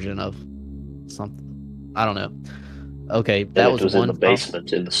version of something. I don't know. Okay, that And was it was one in the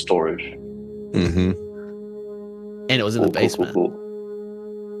basement in the storage. Mm-hmm. and it was in the Cool, cool, basement. cool,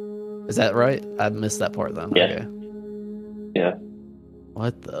 cool. Is that right? I missed that part then. Yeah. Okay. Yeah.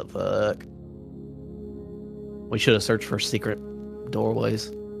 What the fuck? We should have searched for secret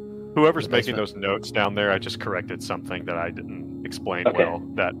doorways. Whoever's The making basement. those notes down there, I just corrected something that I didn't explain Okay. well.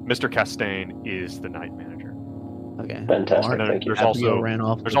 That Mr. Castaigne is the night manager. Okay. Fantastic, Mark, thank you. There's also ran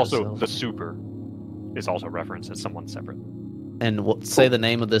off there's with also the the super is also referenced as someone separate. And say the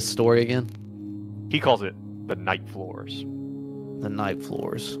name of this story again. He calls it the night floors. The night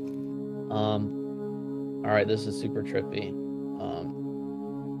floors. All right, this is super trippy.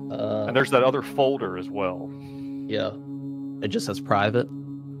 And there's that other folder as well. Yeah, it just says private.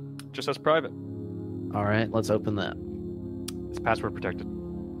 Just as private. All right, let's open that. It's password protected.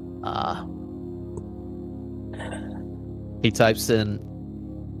 He types in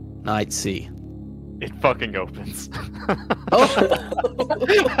night C. It fucking opens.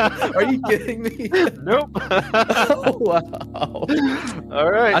 Oh, are you kidding me? Nope. Oh, wow. All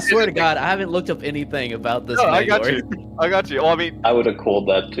right. I swear to God, I haven't looked up anything about this. No, I got manual. you. I got you. Well, I mean, I would have called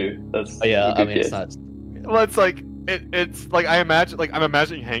that too. That's Oh, yeah, a I good mean, it's guess. not. well, it's like it's like I'm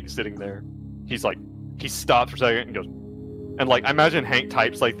imagining Hank sitting there. He's like he stops for a second and goes, and like I imagine Hank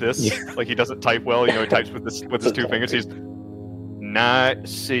types like this, Yeah. like he doesn't type well. You know, he types with his two fingers. He's night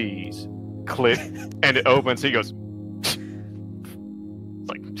sees, click, and it opens. He goes, it's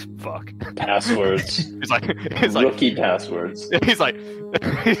like fuck. Passwords. He's like Rookie passwords. he's like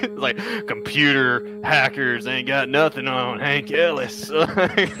computer hackers ain't got nothing on Hank Ellis.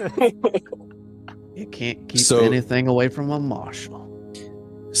 You can't keep So- anything away from a marshal.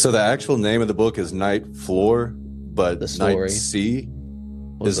 So the actual name of the book is Night Floor, but The story. Night C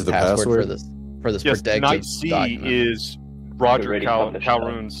Was is the the password for password? this Yes, protected Night C document. is Roger Already published that.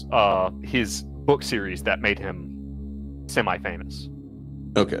 Calhoun's his book series that made him semi-famous.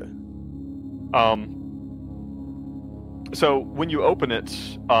 Okay. So when you open it,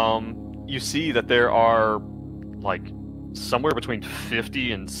 you see that there are like somewhere between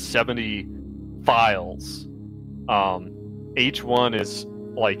 50 and 70 files. Each one is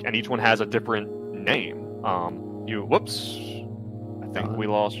like, and each one has a different name. Whoops, I think we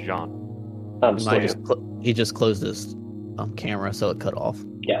lost John. I'm He still might here. just he just closed his camera, so it cut off.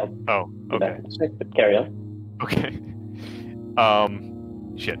 Yeah, Oh, I'll be okay. back in a sec, but carry on. Okay.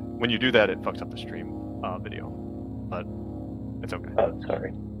 Shit. When you do that, it fucks up the stream video, but it's okay. Oh,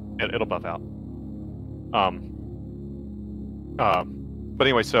 sorry. It'll buff out. But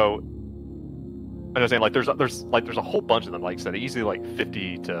anyway, so I'm just saying, like, there's a whole bunch of them. Like I said, easily like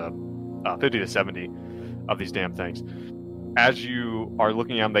 50 to 70 of these damn things. As you are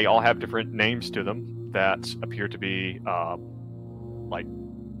looking at them, they all have different names to them that appear to be like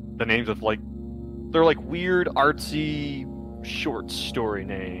the names of like they're like weird artsy short story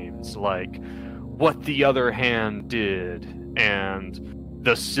names, like What the Other Hand Did and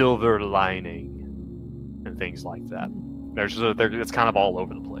The Silver Lining and things like that. It's kind of all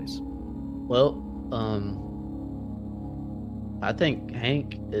over the place. Well, I think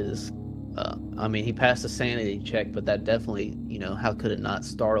Hank is. I mean, he passed a sanity check, but that definitely, how could it not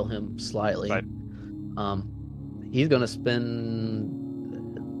startle him slightly? Right. He's going to spend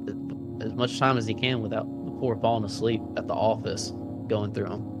as much time as he can before falling asleep at the office, going through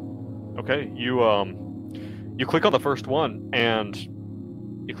them. Okay, you click on the first one and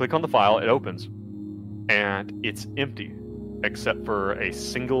you click on the file. It opens, and it's empty except for a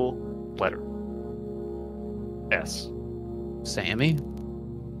single letter. S. Sammy?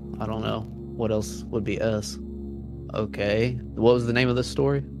 I don't know. What else would be S? Okay. What was the name of this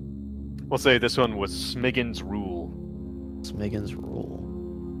story? We'll say this one was Smiggin's Rule. Smiggin's Rule.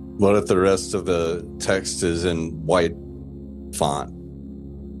 What if the rest of the text is in white font?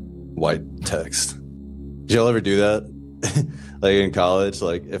 White text. Did y'all ever do that? Like in college,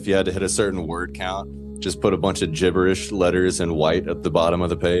 like if you had to hit a certain word count, just put a bunch of gibberish letters in white at the bottom of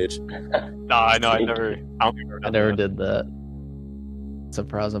the page. I never. I never did that.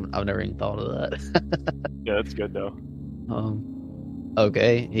 Surprised I've never even thought of that. Yeah, that's good though.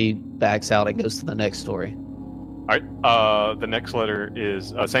 Okay, he backs out and goes to the next story. All right. The next letter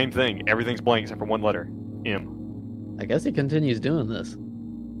is same thing. Everything's blank except for one letter. M. I guess he continues doing this.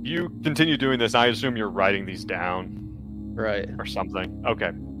 You continue doing this. I assume you're writing these down. Right. Or something.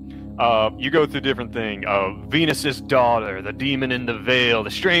 Okay. You go through different thing. Venus's daughter, the demon in the veil,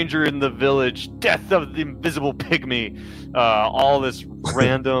 the stranger in the village, death of the invisible pygmy, all this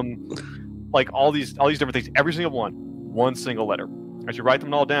random, like all these different things. Every single one single letter. As you write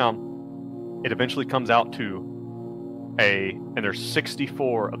them all down, it eventually comes out to and there's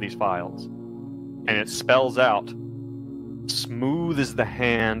 64 of these files, and it spells out: smooth is the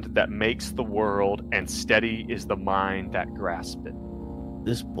hand that makes the world, and steady is the mind that grasps it.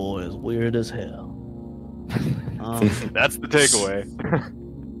 This boy is weird as hell. That's the takeaway.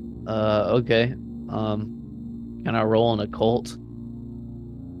 Okay. Can I roll an occult?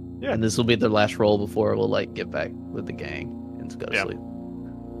 Yeah. And this will be the last roll before we'll get back with the gang and go to sleep.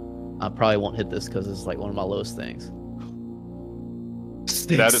 I probably won't hit this because it's one of my lowest things.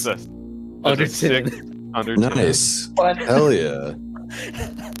 That is under 6 under 10. Nice. Hell yeah.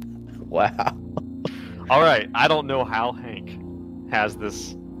 Wow. All right. I don't know how Hank has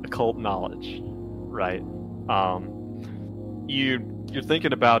this occult knowledge, right? You're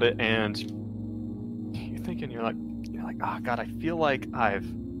thinking about it, and you're like, oh God, I feel like I've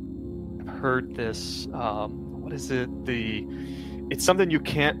heard this. What is it? It's something you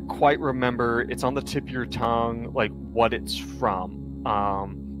can't quite remember. It's on the tip of your tongue, like what it's from.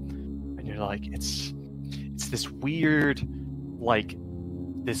 And you're like, it's this weird,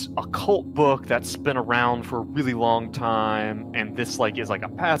 this occult book that's been around for a really long time, and this is a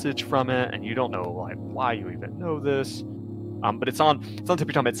passage from it, and you don't know why you even know this. But it's on the tip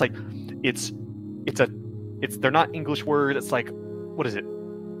of your tongue. It's they're not English words. It's what is it?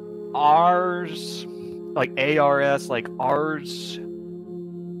 Ars, ARS, Ars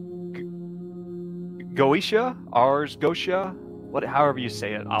Goetia? Ars Goetia? However you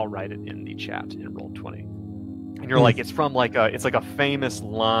say it, I'll write it in the chat in Roll20. And you're it's from it's a famous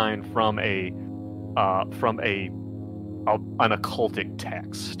line from an occultic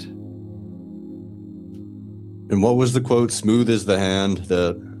text. And what was the quote? Smooth is the hand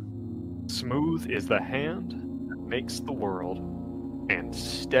that... Smooth is the hand that makes the world, and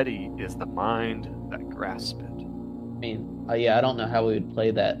steady is the mind that grasps it. I mean, I don't know how we would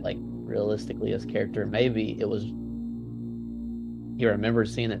play that realistically as character. Maybe it was he remembered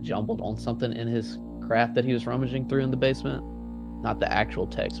seeing it jumbled on something in his craft that he was rummaging through in the basement. Not the actual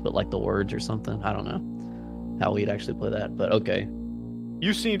text, but the words or something. I don't know how we'd actually play that, but okay.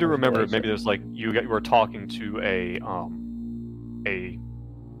 You seem to remember maybe there's you were talking to a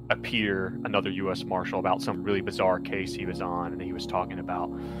peer, another U.S. Marshal, about some really bizarre case he was on, and he was talking about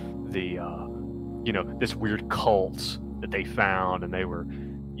the this weird cult that they found, and they were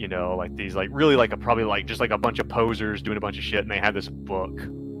these really probably just a bunch of posers doing a bunch of shit, and they had this book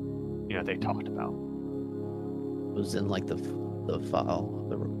they talked about. It was in the file of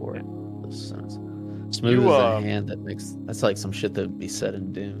the report. The sentence. Smooth as a hand that makes that's some shit that would be said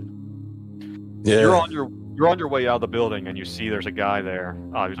in Dune. Yeah. You're on your way out of the building, and you see there's a guy there.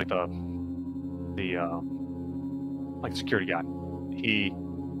 Who's the like security guy. He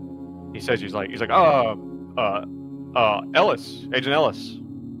says he's like Ellis, Agent Ellis.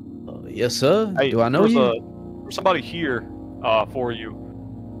 Yes, sir. Hey, Do I know you? There's somebody here for you.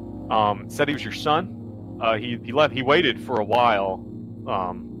 Said he was your son. He left. He waited for a while.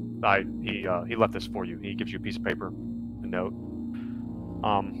 He left this for you. He gives you a piece of paper, a note.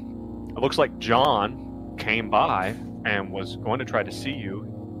 It looks like John came by and was going to try to see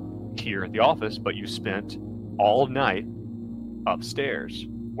you here at the office, but you spent all night upstairs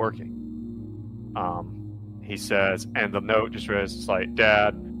working. He says, and the note just reads, it's like,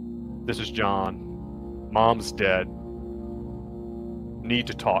 Dad, this is John. Mom's dead. Need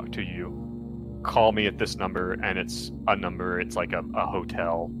to talk to you. Call me at this number, and it's a number. It's like a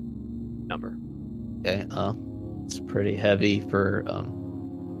hotel number. Okay. It's pretty heavy for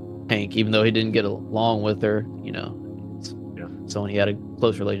Hank, even though he didn't get along with her. You know, someone he had a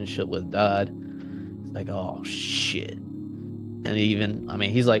close relationship with died. It's like, oh shit. And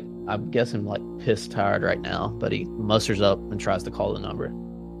he's like, I'm guessing like pissed tired right now, but he musters up and tries to call the number.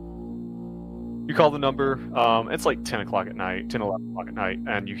 You call the number. It's like 10 o'clock at night, 10, 11 o'clock at night,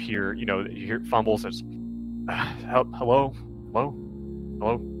 and you hear fumbles. It's, hello?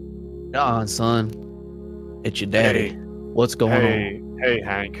 John, son, it's your daddy. Hey, What's going on? Hey,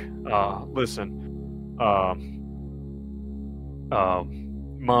 Hank. Listen.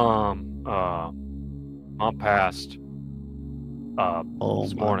 Mom passed.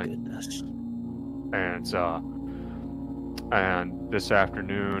 This morning. Goodness. And this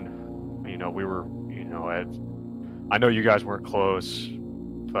afternoon, we were, I know you guys weren't close,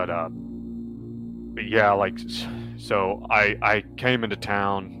 but yeah, like, so I came into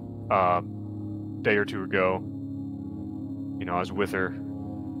town a day or two ago. I was with her,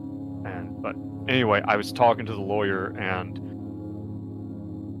 but anyway, I was talking to the lawyer, and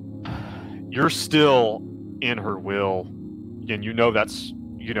you're still in her will, and that's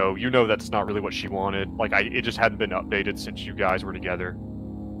that's not really what she wanted. Like, it just hadn't been updated since you guys were together.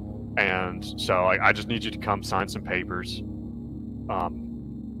 And so I just need you to come sign some papers,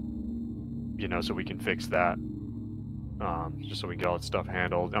 so we can fix that, just so we can get all that stuff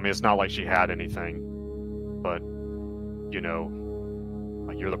handled. I mean, it's not like she had anything, but,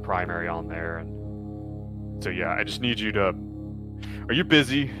 like, you're the primary on there. And so, yeah, I just need you to, are you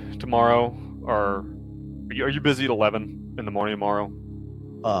busy tomorrow, or are you busy at 11 in the morning tomorrow?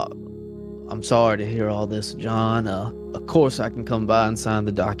 I'm sorry to hear all this, John. Of course I can come by and sign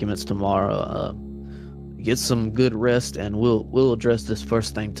the documents tomorrow. Get some good rest, and we'll address this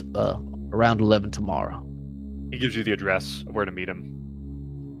first thing around 11 tomorrow. He gives you the address of where to meet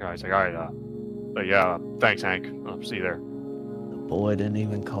him. He's like, all right, but yeah, thanks, Hank. I'll see you there. The boy didn't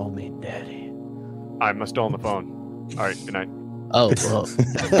even call me daddy. I'm still on the phone. All right, good night. Oh, well.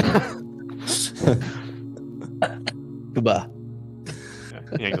 Goodbye. Yeah,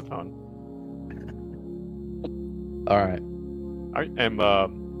 he hangs the phone. All right, and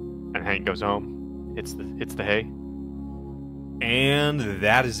Hank goes home. Hits the hay. And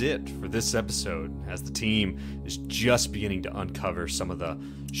that is it for this episode, as the team is just beginning to uncover some of the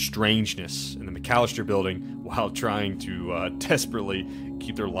strangeness in the McAllister building while trying to desperately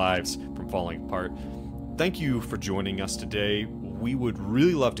keep their lives from falling apart. Thank you for joining us today. We would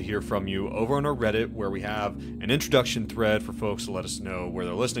really love to hear from you over on our Reddit, where we have an introduction thread for folks to let us know where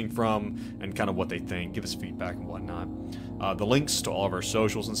they're listening from and kind of what they think, give us feedback and whatnot. The links to all of our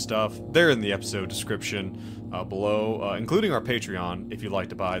socials and stuff, they're in the episode description below, including our Patreon if you'd like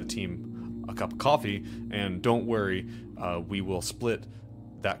to buy the team a cup of coffee. And don't worry, we will split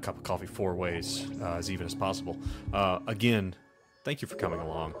that cup of coffee 4 ways, as even as possible. Again, thank you for coming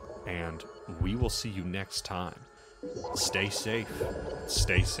along, and we will see you next time. Stay safe.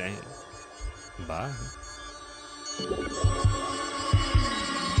 Stay sane. Bye.